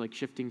change like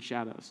shifting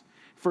shadows.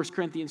 1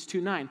 Corinthians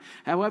 2:9.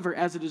 However,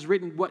 as it is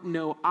written, what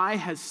no eye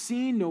has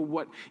seen, no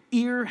what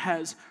ear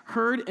has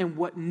heard, and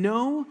what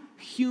no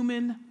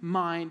human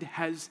mind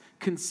has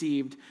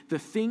conceived, the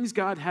things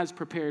God has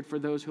prepared for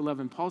those who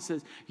love him. Paul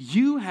says,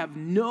 you have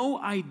no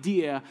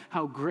idea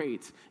how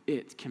great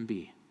it can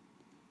be.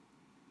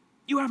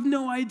 You have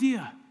no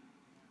idea.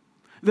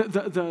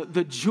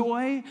 The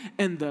joy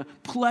and the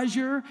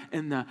pleasure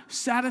and the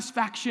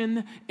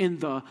satisfaction in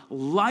the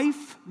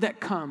life that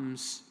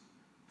comes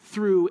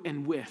through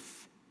and with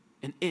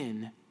and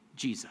in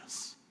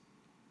Jesus.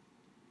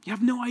 You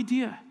have no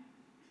idea.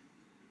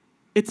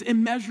 It's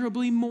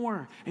immeasurably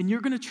more, and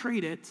you're going to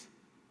trade it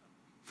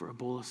for a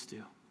bowl of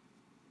stew.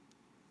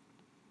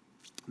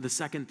 The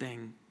second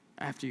thing,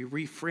 after you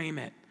reframe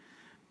it,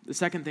 the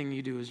second thing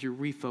you do is you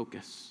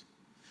refocus.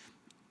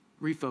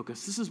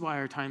 Refocus. This is why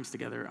our times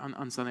together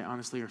on Sunday,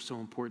 honestly, are so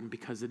important,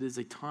 because it is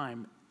a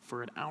time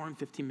for an hour and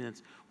 15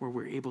 minutes where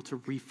we're able to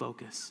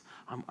refocus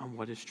on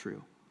what is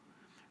true.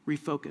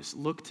 Refocus.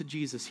 Look to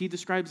Jesus. He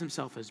describes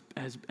himself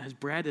as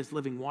bread, as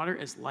living water,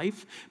 as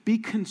life. Be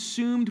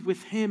consumed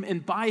with him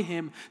and by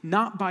him,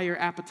 not by your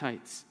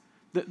appetites.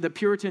 The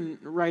Puritan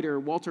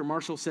writer Walter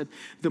Marshall said,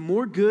 the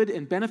more good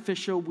and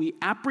beneficial we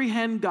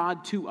apprehend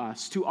God to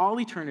us, to all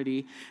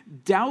eternity,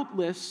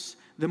 doubtless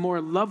the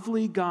more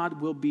lovely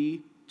God will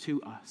be to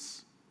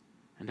us.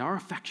 And our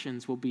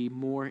affections will be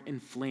more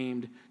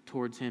inflamed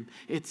towards him.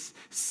 It's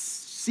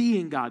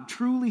seeing God,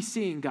 truly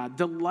seeing God,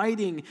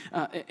 delighting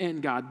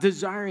in God,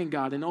 desiring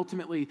God, and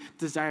ultimately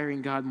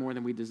desiring God more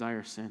than we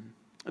desire sin.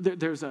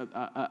 There's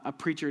a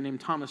preacher named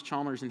Thomas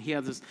Chalmers, and he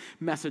has this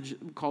message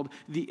called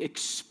the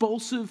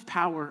expulsive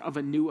power of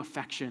a new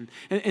affection.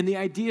 And the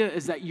idea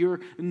is that your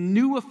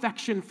new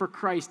affection for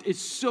Christ is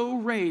so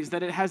raised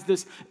that it has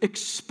this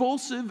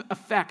expulsive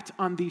effect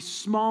on these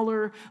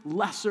smaller,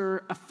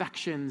 lesser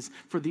affections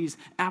for these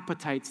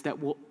appetites that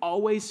will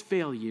always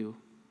fail you,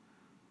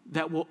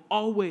 that will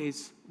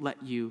always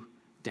let you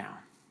down.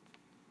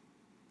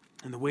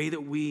 And the way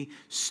that we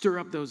stir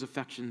up those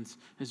affections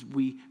is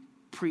we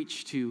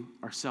preach to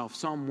ourselves.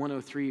 Psalm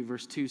 103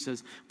 verse 2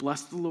 says,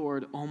 "Bless the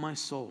Lord, O my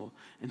soul,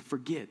 and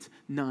forget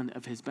none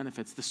of his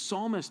benefits." The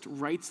psalmist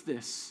writes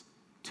this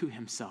to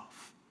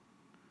himself.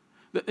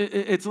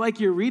 It's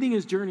like you're reading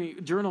his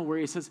journal where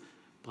he says,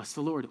 "Bless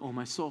the Lord, O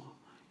my soul.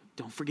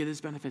 Don't forget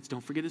his benefits.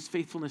 Don't forget his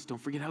faithfulness.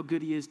 Don't forget how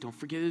good he is. Don't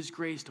forget his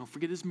grace. Don't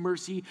forget his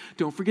mercy.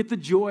 Don't forget the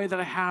joy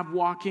that I have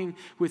walking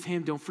with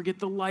him. Don't forget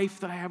the life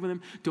that I have with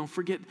him. Don't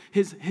forget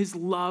his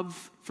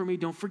love for me.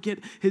 Don't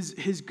forget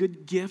his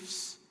good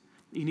gifts."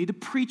 You need to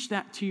preach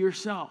that to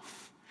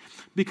yourself,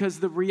 because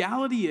the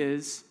reality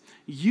is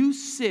you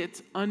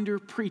sit under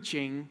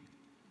preaching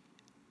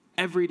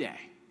every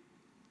day.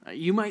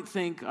 You might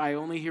think, I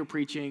only hear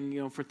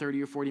preaching, for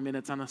 30 or 40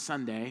 minutes on a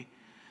Sunday,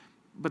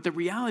 but the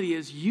reality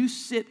is you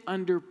sit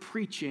under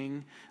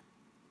preaching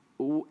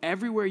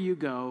everywhere you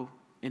go,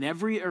 in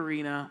every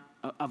arena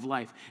of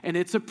life. And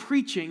it's a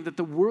preaching that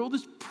the world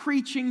is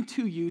preaching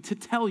to you to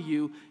tell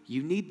you,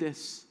 you need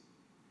this.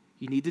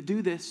 You need to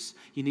do this.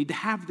 You need to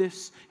have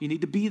this. You need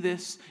to be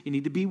this. You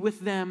need to be with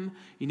them.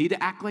 You need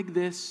to act like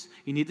this.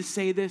 You need to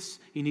say this.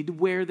 You need to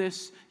wear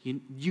this.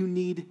 You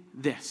need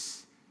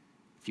this.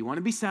 If you want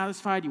to be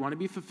satisfied, you want to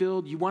be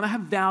fulfilled, you want to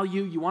have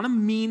value, you want to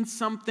mean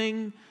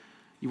something,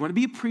 you want to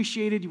be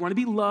appreciated, you want to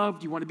be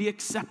loved, you want to be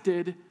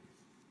accepted,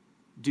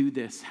 do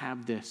this,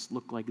 have this,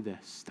 look like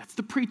this. That's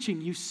the preaching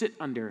you sit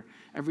under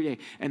every day.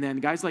 And then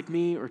guys like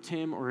me or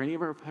Tim or any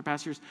of our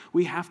pastors,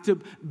 we have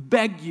to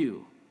beg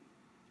you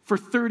for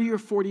 30 or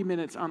 40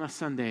 minutes on a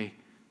Sunday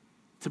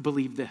to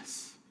believe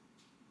this.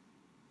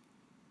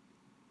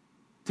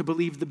 To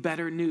believe the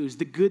better news,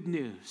 the good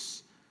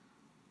news.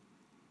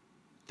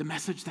 The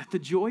message that the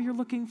joy you're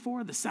looking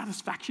for, the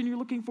satisfaction you're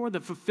looking for, the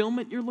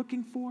fulfillment you're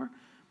looking for,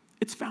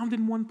 it's found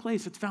in one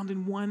place. It's found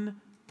in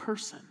one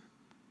person.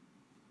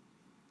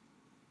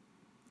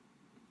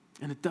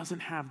 And it doesn't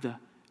have the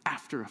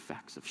after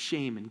effects of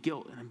shame and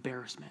guilt and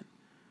embarrassment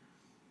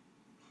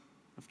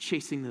of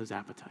chasing those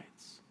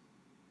appetites.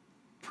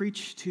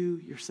 Preach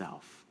to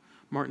yourself.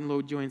 Martin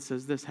Lloyd-Jones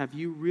says this: have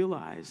you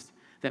realized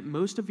that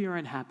most of your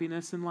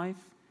unhappiness in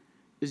life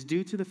is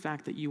due to the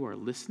fact that you are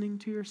listening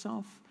to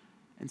yourself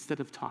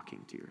instead of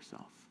talking to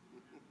yourself?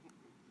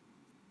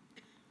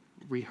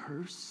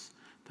 Rehearse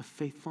the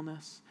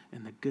faithfulness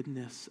and the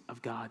goodness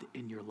of God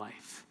in your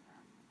life.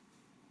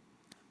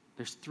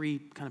 There's three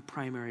kind of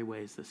primary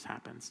ways this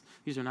happens.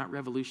 These are not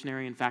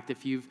revolutionary. In fact,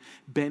 if you've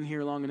been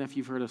here long enough,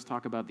 you've heard us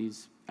talk about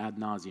these ad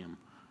nauseum.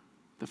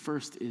 The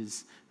first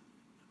is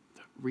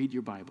read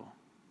your Bible.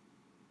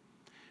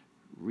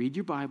 Read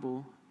your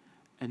Bible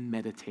and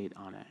meditate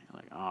on it.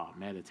 You're like, oh,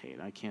 meditate.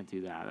 I can't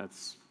do that. That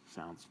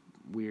sounds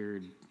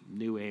weird,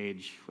 new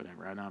age,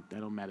 whatever. I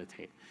don't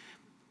meditate.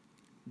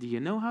 Do you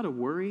know how to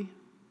worry?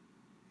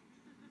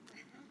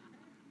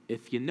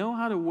 If you know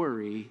how to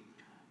worry,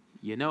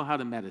 you know how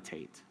to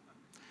meditate.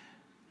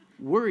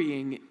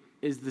 Worrying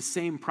is the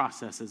same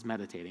process as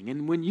meditating.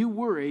 And when you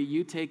worry,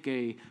 you take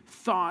a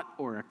thought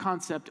or a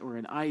concept or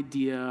an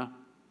idea,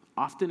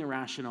 often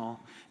irrational,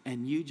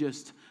 and you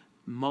just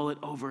mull it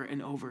over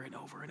and over and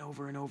over and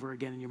over and over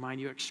again in your mind.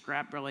 You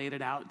extrapolate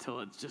it out until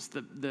it's just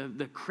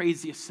the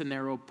craziest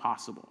scenario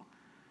possible.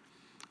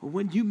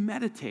 When you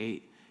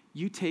meditate,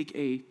 you take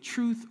a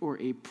truth or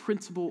a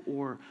principle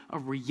or a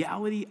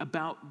reality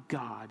about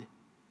God,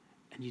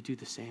 and you do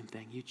the same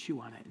thing. You chew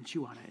on it and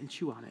chew on it and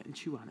chew on it and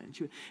chew on it and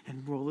chew it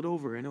and roll it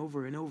over and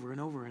over and over and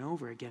over and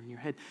over again in your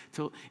head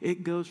till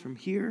it goes from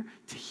here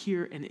to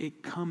here and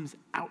it comes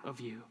out of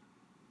you.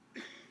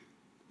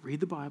 Read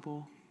the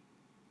Bible,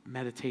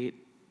 meditate,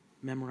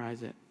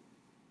 memorize it.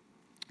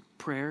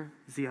 Prayer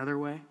is the other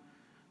way.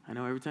 I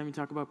know every time you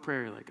talk about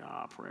prayer, you're like,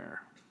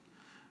 prayer.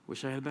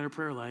 Wish I had a better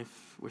prayer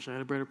life. Wish I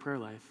had a better prayer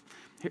life.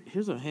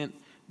 Here's a hint.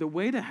 The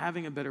way to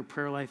having a better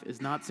prayer life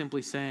is not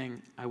simply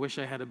saying, I wish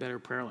I had a better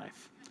prayer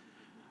life.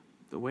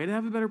 The way to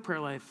have a better prayer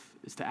life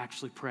is to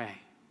actually pray.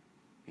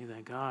 You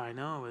think, I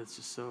know, it's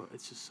just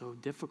so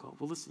difficult.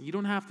 Well, listen, you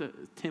don't have to,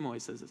 Tim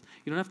always says this,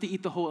 you don't have to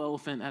eat the whole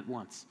elephant at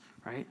once,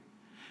 right?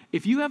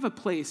 If you have a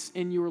place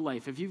in your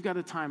life, if you've got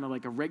a time of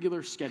like a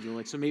regular schedule,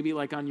 like so maybe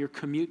like on your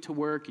commute to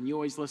work and you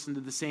always listen to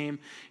the same,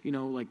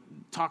 like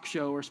talk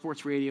show or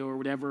sports radio or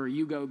whatever, or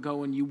you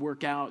go and you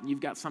work out and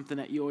you've got something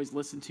that you always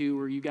listen to,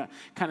 or you got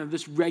kind of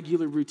this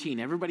regular routine.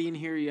 Everybody in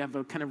here, you have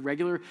a kind of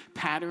regular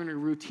pattern or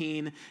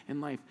routine in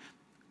life.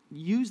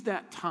 Use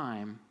that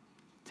time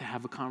to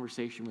have a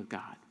conversation with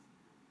God.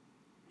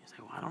 You say,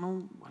 well, I don't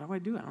know, what do I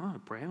do? I don't know how to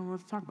pray. I don't know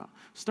what to talk about.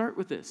 Start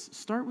with this.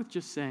 Start with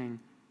just saying,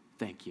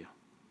 thank you.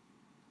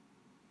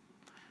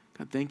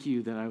 God, thank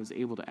you that I was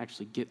able to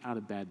actually get out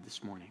of bed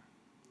this morning.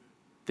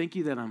 Thank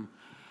you that I'm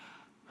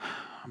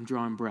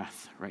drawing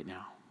breath right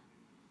now.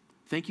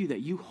 Thank you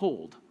that you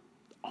hold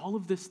all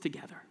of this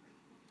together.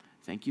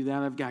 Thank you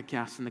that I've got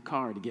gas in the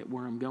car to get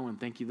where I'm going.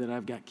 Thank you that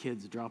I've got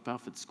kids to drop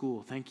off at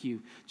school. Thank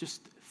you.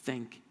 Just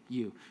thank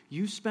you.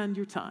 You spend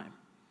your time,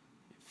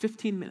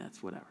 15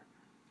 minutes, whatever,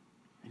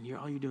 and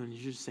all you're doing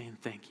is you're just saying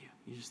thank you.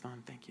 You're just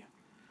saying thank you.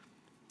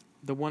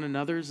 The one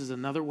another's is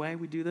another way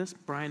we do this.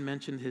 Brian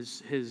mentioned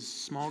his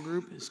small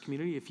group, his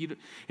community.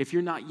 If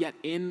you're not yet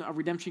in a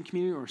redemption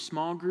community or a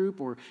small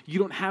group, or you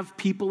don't have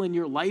people in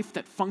your life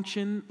that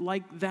function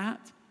like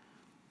that,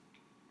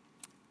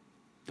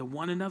 the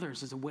one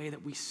another's is a way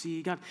that we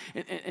see God.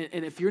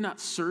 And if you're not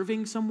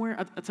serving somewhere,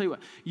 I'll tell you what,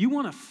 you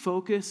want to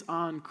focus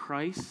on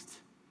Christ,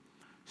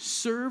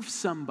 serve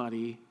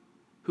somebody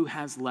who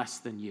has less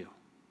than you.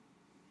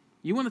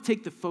 You want to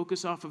take the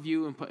focus off of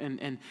you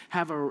and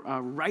have a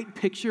right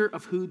picture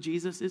of who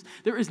Jesus is.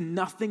 There is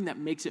nothing that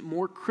makes it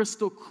more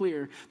crystal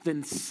clear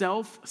than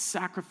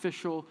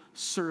self-sacrificial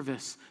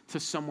service to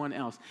someone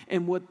else.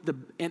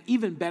 And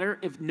even better,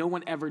 if no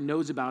one ever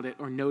knows about it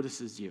or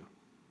notices you.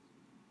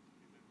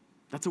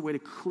 That's a way to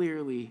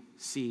clearly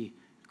see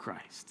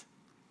Christ.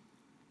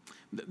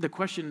 The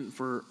question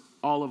for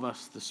all of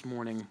us this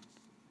morning,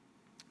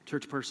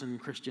 church person,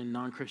 Christian,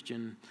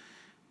 non-Christian,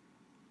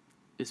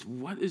 is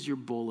what is your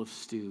bowl of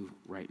stew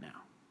right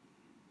now?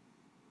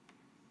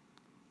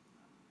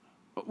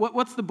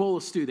 What's the bowl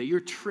of stew that you're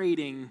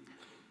trading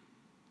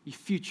your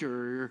future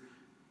or your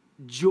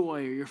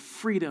joy or your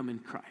freedom in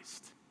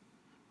Christ?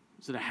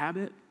 Is it a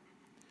habit,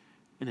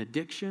 an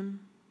addiction?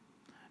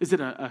 Is it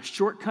a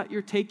shortcut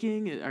you're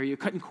taking? Are you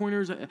cutting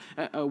corners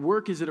at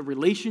work? Is it a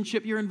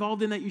relationship you're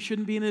involved in that you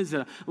shouldn't be in? Is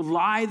it a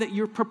lie that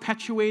you're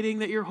perpetuating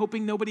that you're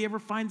hoping nobody ever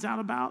finds out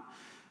about?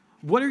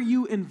 What are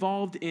you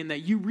involved in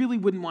that you really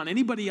wouldn't want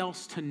anybody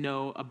else to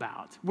know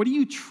about? What are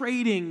you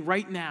trading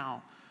right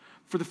now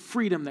for the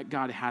freedom that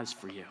God has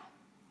for you?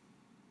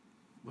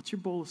 What's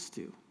your bowl of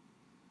stew?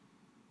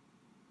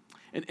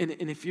 And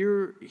if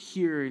you're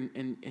here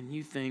and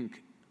you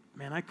think,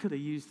 man, I could have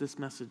used this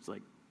message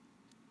like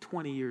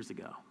 20 years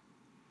ago,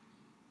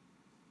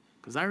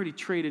 because I already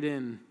traded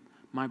in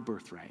my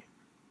birthright.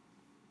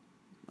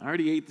 I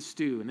already ate the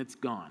stew and it's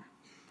gone.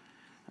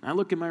 And I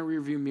look in my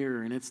rearview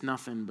mirror and it's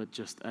nothing but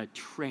just a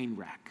train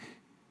wreck,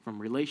 from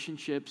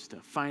relationships to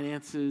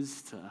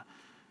finances to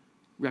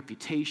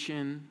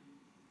reputation.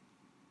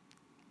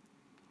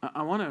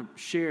 I want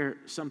to share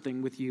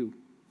something with you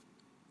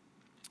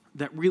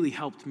that really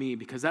helped me,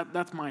 because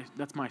that's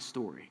my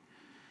story.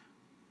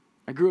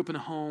 I grew up in a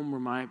home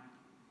where my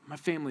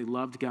family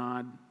loved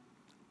God,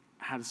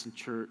 had us in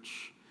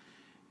church,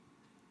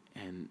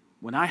 and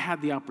when I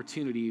had the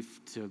opportunity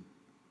to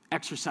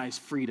exercise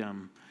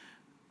freedom,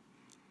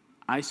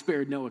 I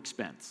spared no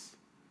expense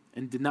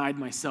and denied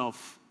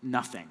myself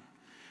nothing.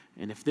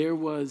 And if there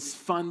was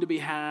fun to be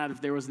had,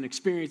 if there was an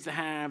experience to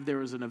have, there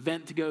was an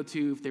event to go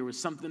to, if there was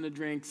something to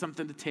drink,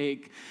 something to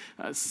take,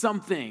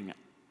 something,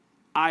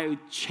 I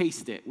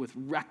chased it with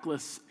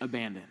reckless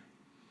abandon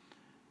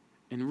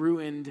and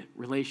ruined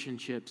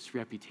relationships,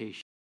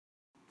 reputation,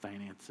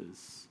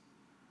 finances.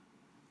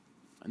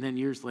 And then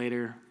years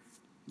later,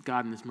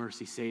 God in his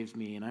mercy saves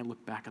me, and I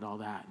look back at all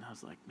that, and I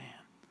was like, man,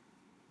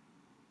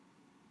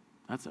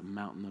 that's a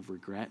mountain of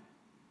regret.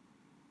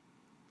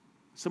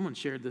 Someone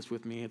shared this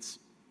with me. It's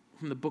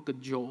from the book of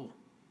Joel.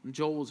 And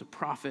Joel was a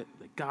prophet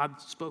that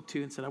God spoke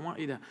to and said, I want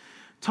you to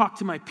talk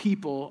to my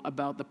people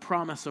about the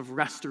promise of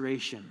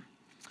restoration.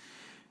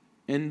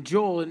 And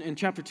Joel, in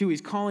chapter 2,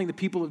 he's calling the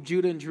people of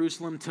Judah and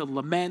Jerusalem to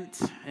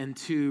lament and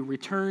to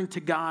return to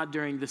God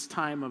during this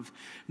time of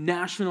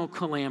national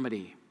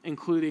calamity,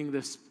 including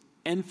this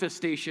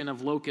infestation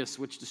of locusts,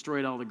 which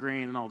destroyed all the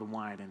grain and all the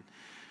wine. And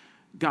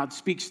God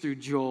speaks through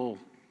Joel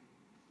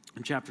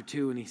in chapter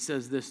 2, and he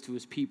says this to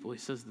his people. He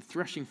says, the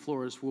threshing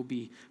floors will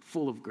be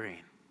full of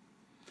grain,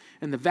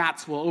 and the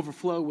vats will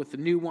overflow with the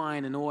new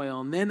wine and oil,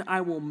 and then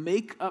I will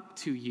make up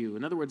to you.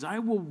 In other words, I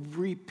will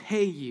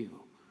repay you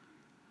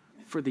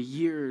for the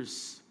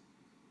years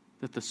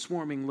that the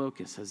swarming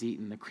locust has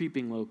eaten, the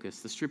creeping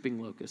locust, the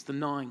stripping locust, the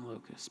gnawing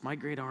locust, my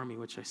great army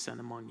which I sent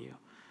among you.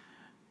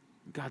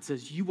 God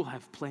says, you will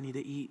have plenty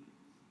to eat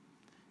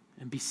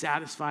and be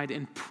satisfied,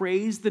 and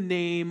praise the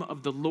name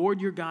of the Lord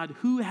your God,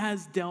 who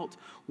has dealt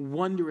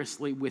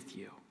wondrously with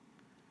you.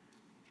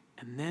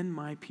 And then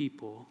my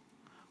people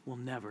will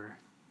never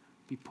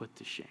be put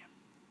to shame.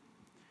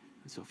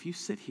 And so if you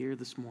sit here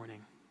this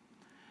morning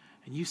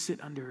and you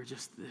sit under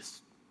just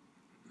this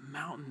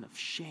mountain of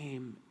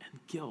shame and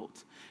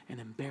guilt and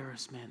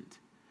embarrassment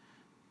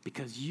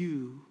because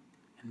you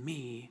and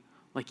me,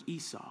 like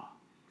Esau,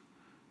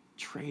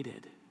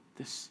 traded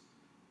this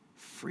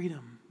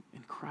freedom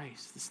in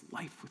Christ, this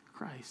life with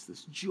Christ,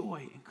 this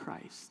joy in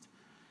Christ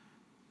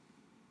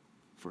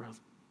for a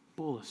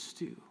bowl of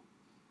stew,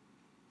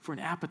 for an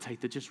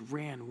appetite that just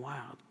ran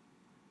wild.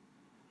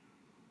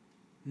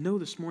 Know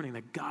this morning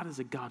that God is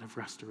a God of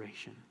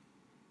restoration.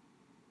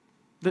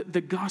 The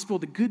gospel,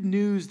 the good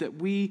news that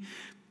we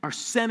are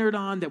centered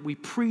on, that we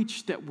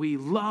preach, that we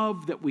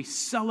love, that we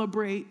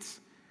celebrate,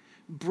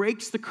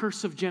 breaks the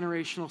curse of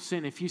generational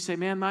sin. If you say,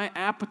 man, my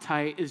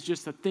appetite is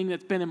just a thing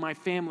that's been in my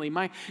family.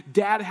 My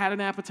dad had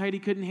an appetite he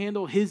couldn't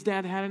handle. His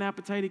dad had an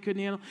appetite he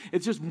couldn't handle.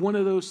 It's just one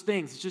of those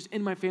things. It's just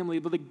in my family.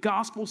 But the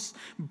gospel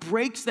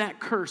breaks that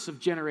curse of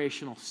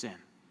generational sin.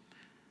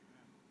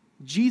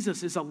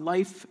 Jesus is a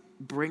life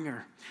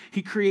bringer.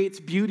 He creates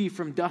beauty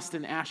from dust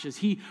and ashes.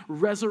 He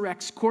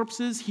resurrects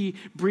corpses. He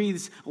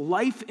breathes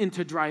life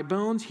into dry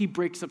bones. He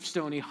breaks up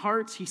stony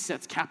hearts. He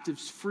sets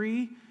captives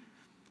free.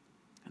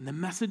 And the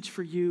message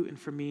for you and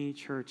for me,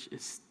 church,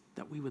 is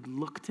that we would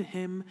look to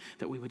him,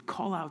 that we would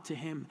call out to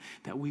him,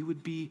 that we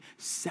would be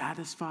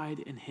satisfied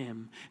in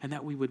him, and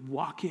that we would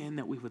walk in,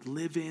 that we would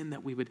live in,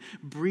 that we would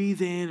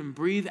breathe in and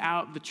breathe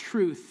out the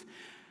truth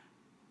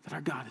that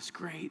our God is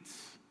great.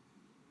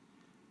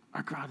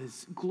 Our God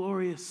is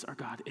glorious. Our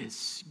God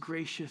is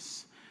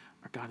gracious.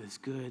 Our God is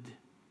good.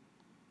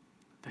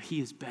 That he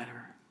is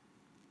better.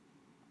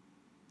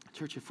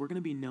 Church, if we're going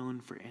to be known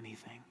for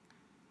anything,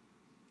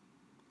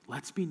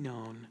 let's be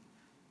known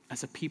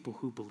as a people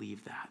who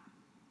believe that.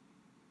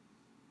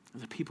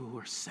 As a people who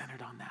are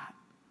centered on that.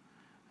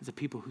 As a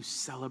people who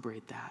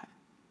celebrate that.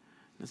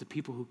 As a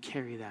people who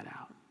carry that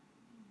out.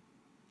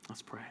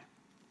 Let's pray.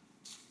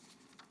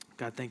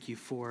 God, thank you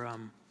for...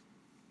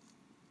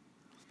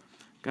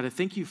 God, I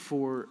thank you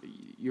for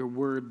your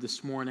word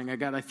this morning.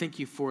 God, I thank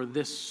you for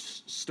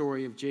this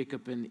story of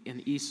Jacob and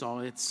Esau.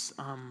 It's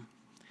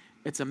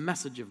a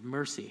message of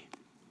mercy.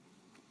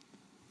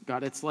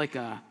 God, it's like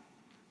a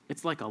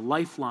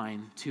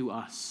lifeline to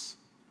us.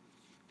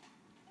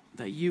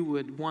 That you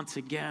would once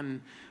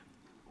again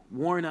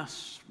warn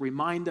us,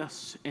 remind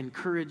us,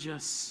 encourage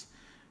us.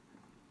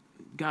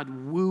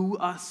 God, woo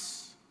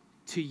us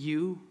to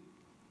you.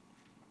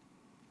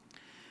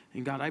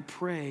 And God, I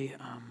pray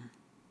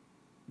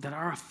that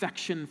our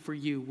affection for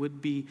you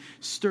would be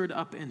stirred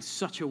up in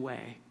such a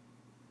way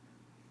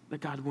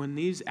that, God, when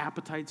these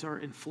appetites are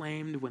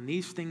inflamed, when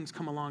these things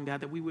come along,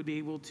 God, that we would be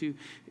able to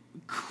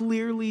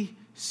clearly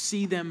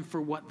see them for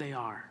what they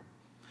are.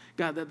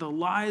 God, that the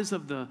lies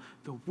of the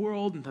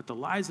world and that the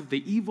lies of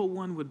the evil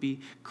one would be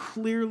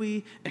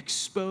clearly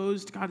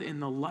exposed, God, in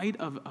the light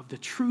of the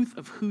truth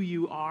of who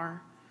you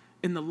are,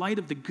 in the light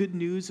of the good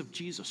news of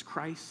Jesus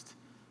Christ.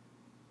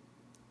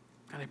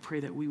 God, I pray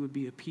that we would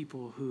be a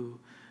people who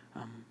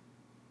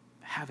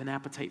have an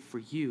appetite for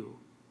you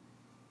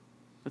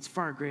that's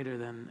far greater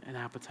than an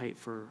appetite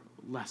for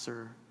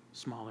lesser,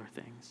 smaller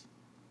things.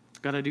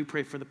 God, I do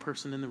pray for the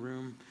person in the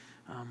room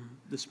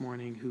this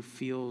morning who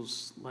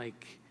feels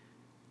like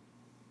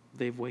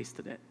they've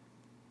wasted it,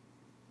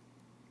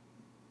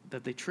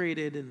 that they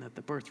traded and that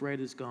the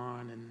birthright is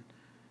gone, and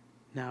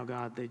now,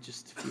 God, they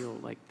just feel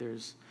like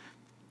there's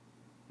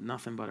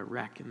nothing but a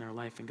wreck in their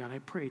life. And God, I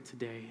pray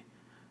today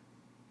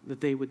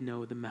that they would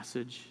know the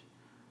message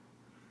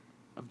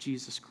of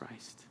Jesus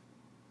Christ,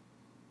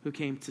 who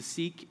came to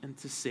seek and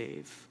to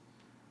save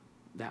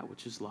that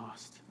which is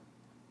lost,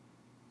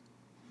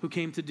 who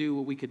came to do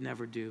what we could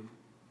never do,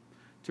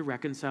 to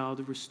reconcile,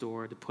 to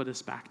restore, to put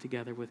us back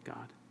together with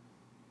God.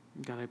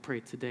 And God, I pray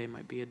today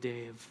might be a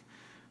day of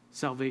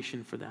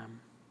salvation for them.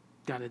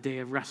 God, a day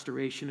of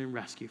restoration and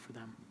rescue for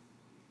them.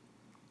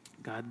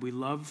 God, we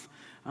love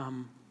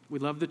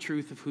the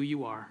truth of who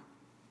you are.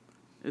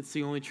 It's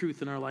the only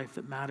truth in our life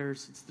that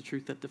matters. It's the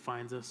truth that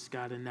defines us,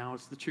 God, and now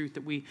it's the truth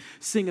that we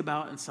sing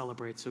about and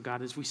celebrate. So,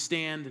 God, as we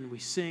stand and we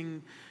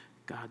sing,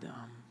 God,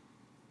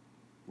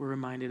 we're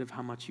reminded of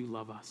how much you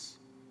love us.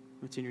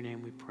 It's in your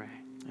name we pray.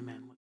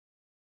 Amen.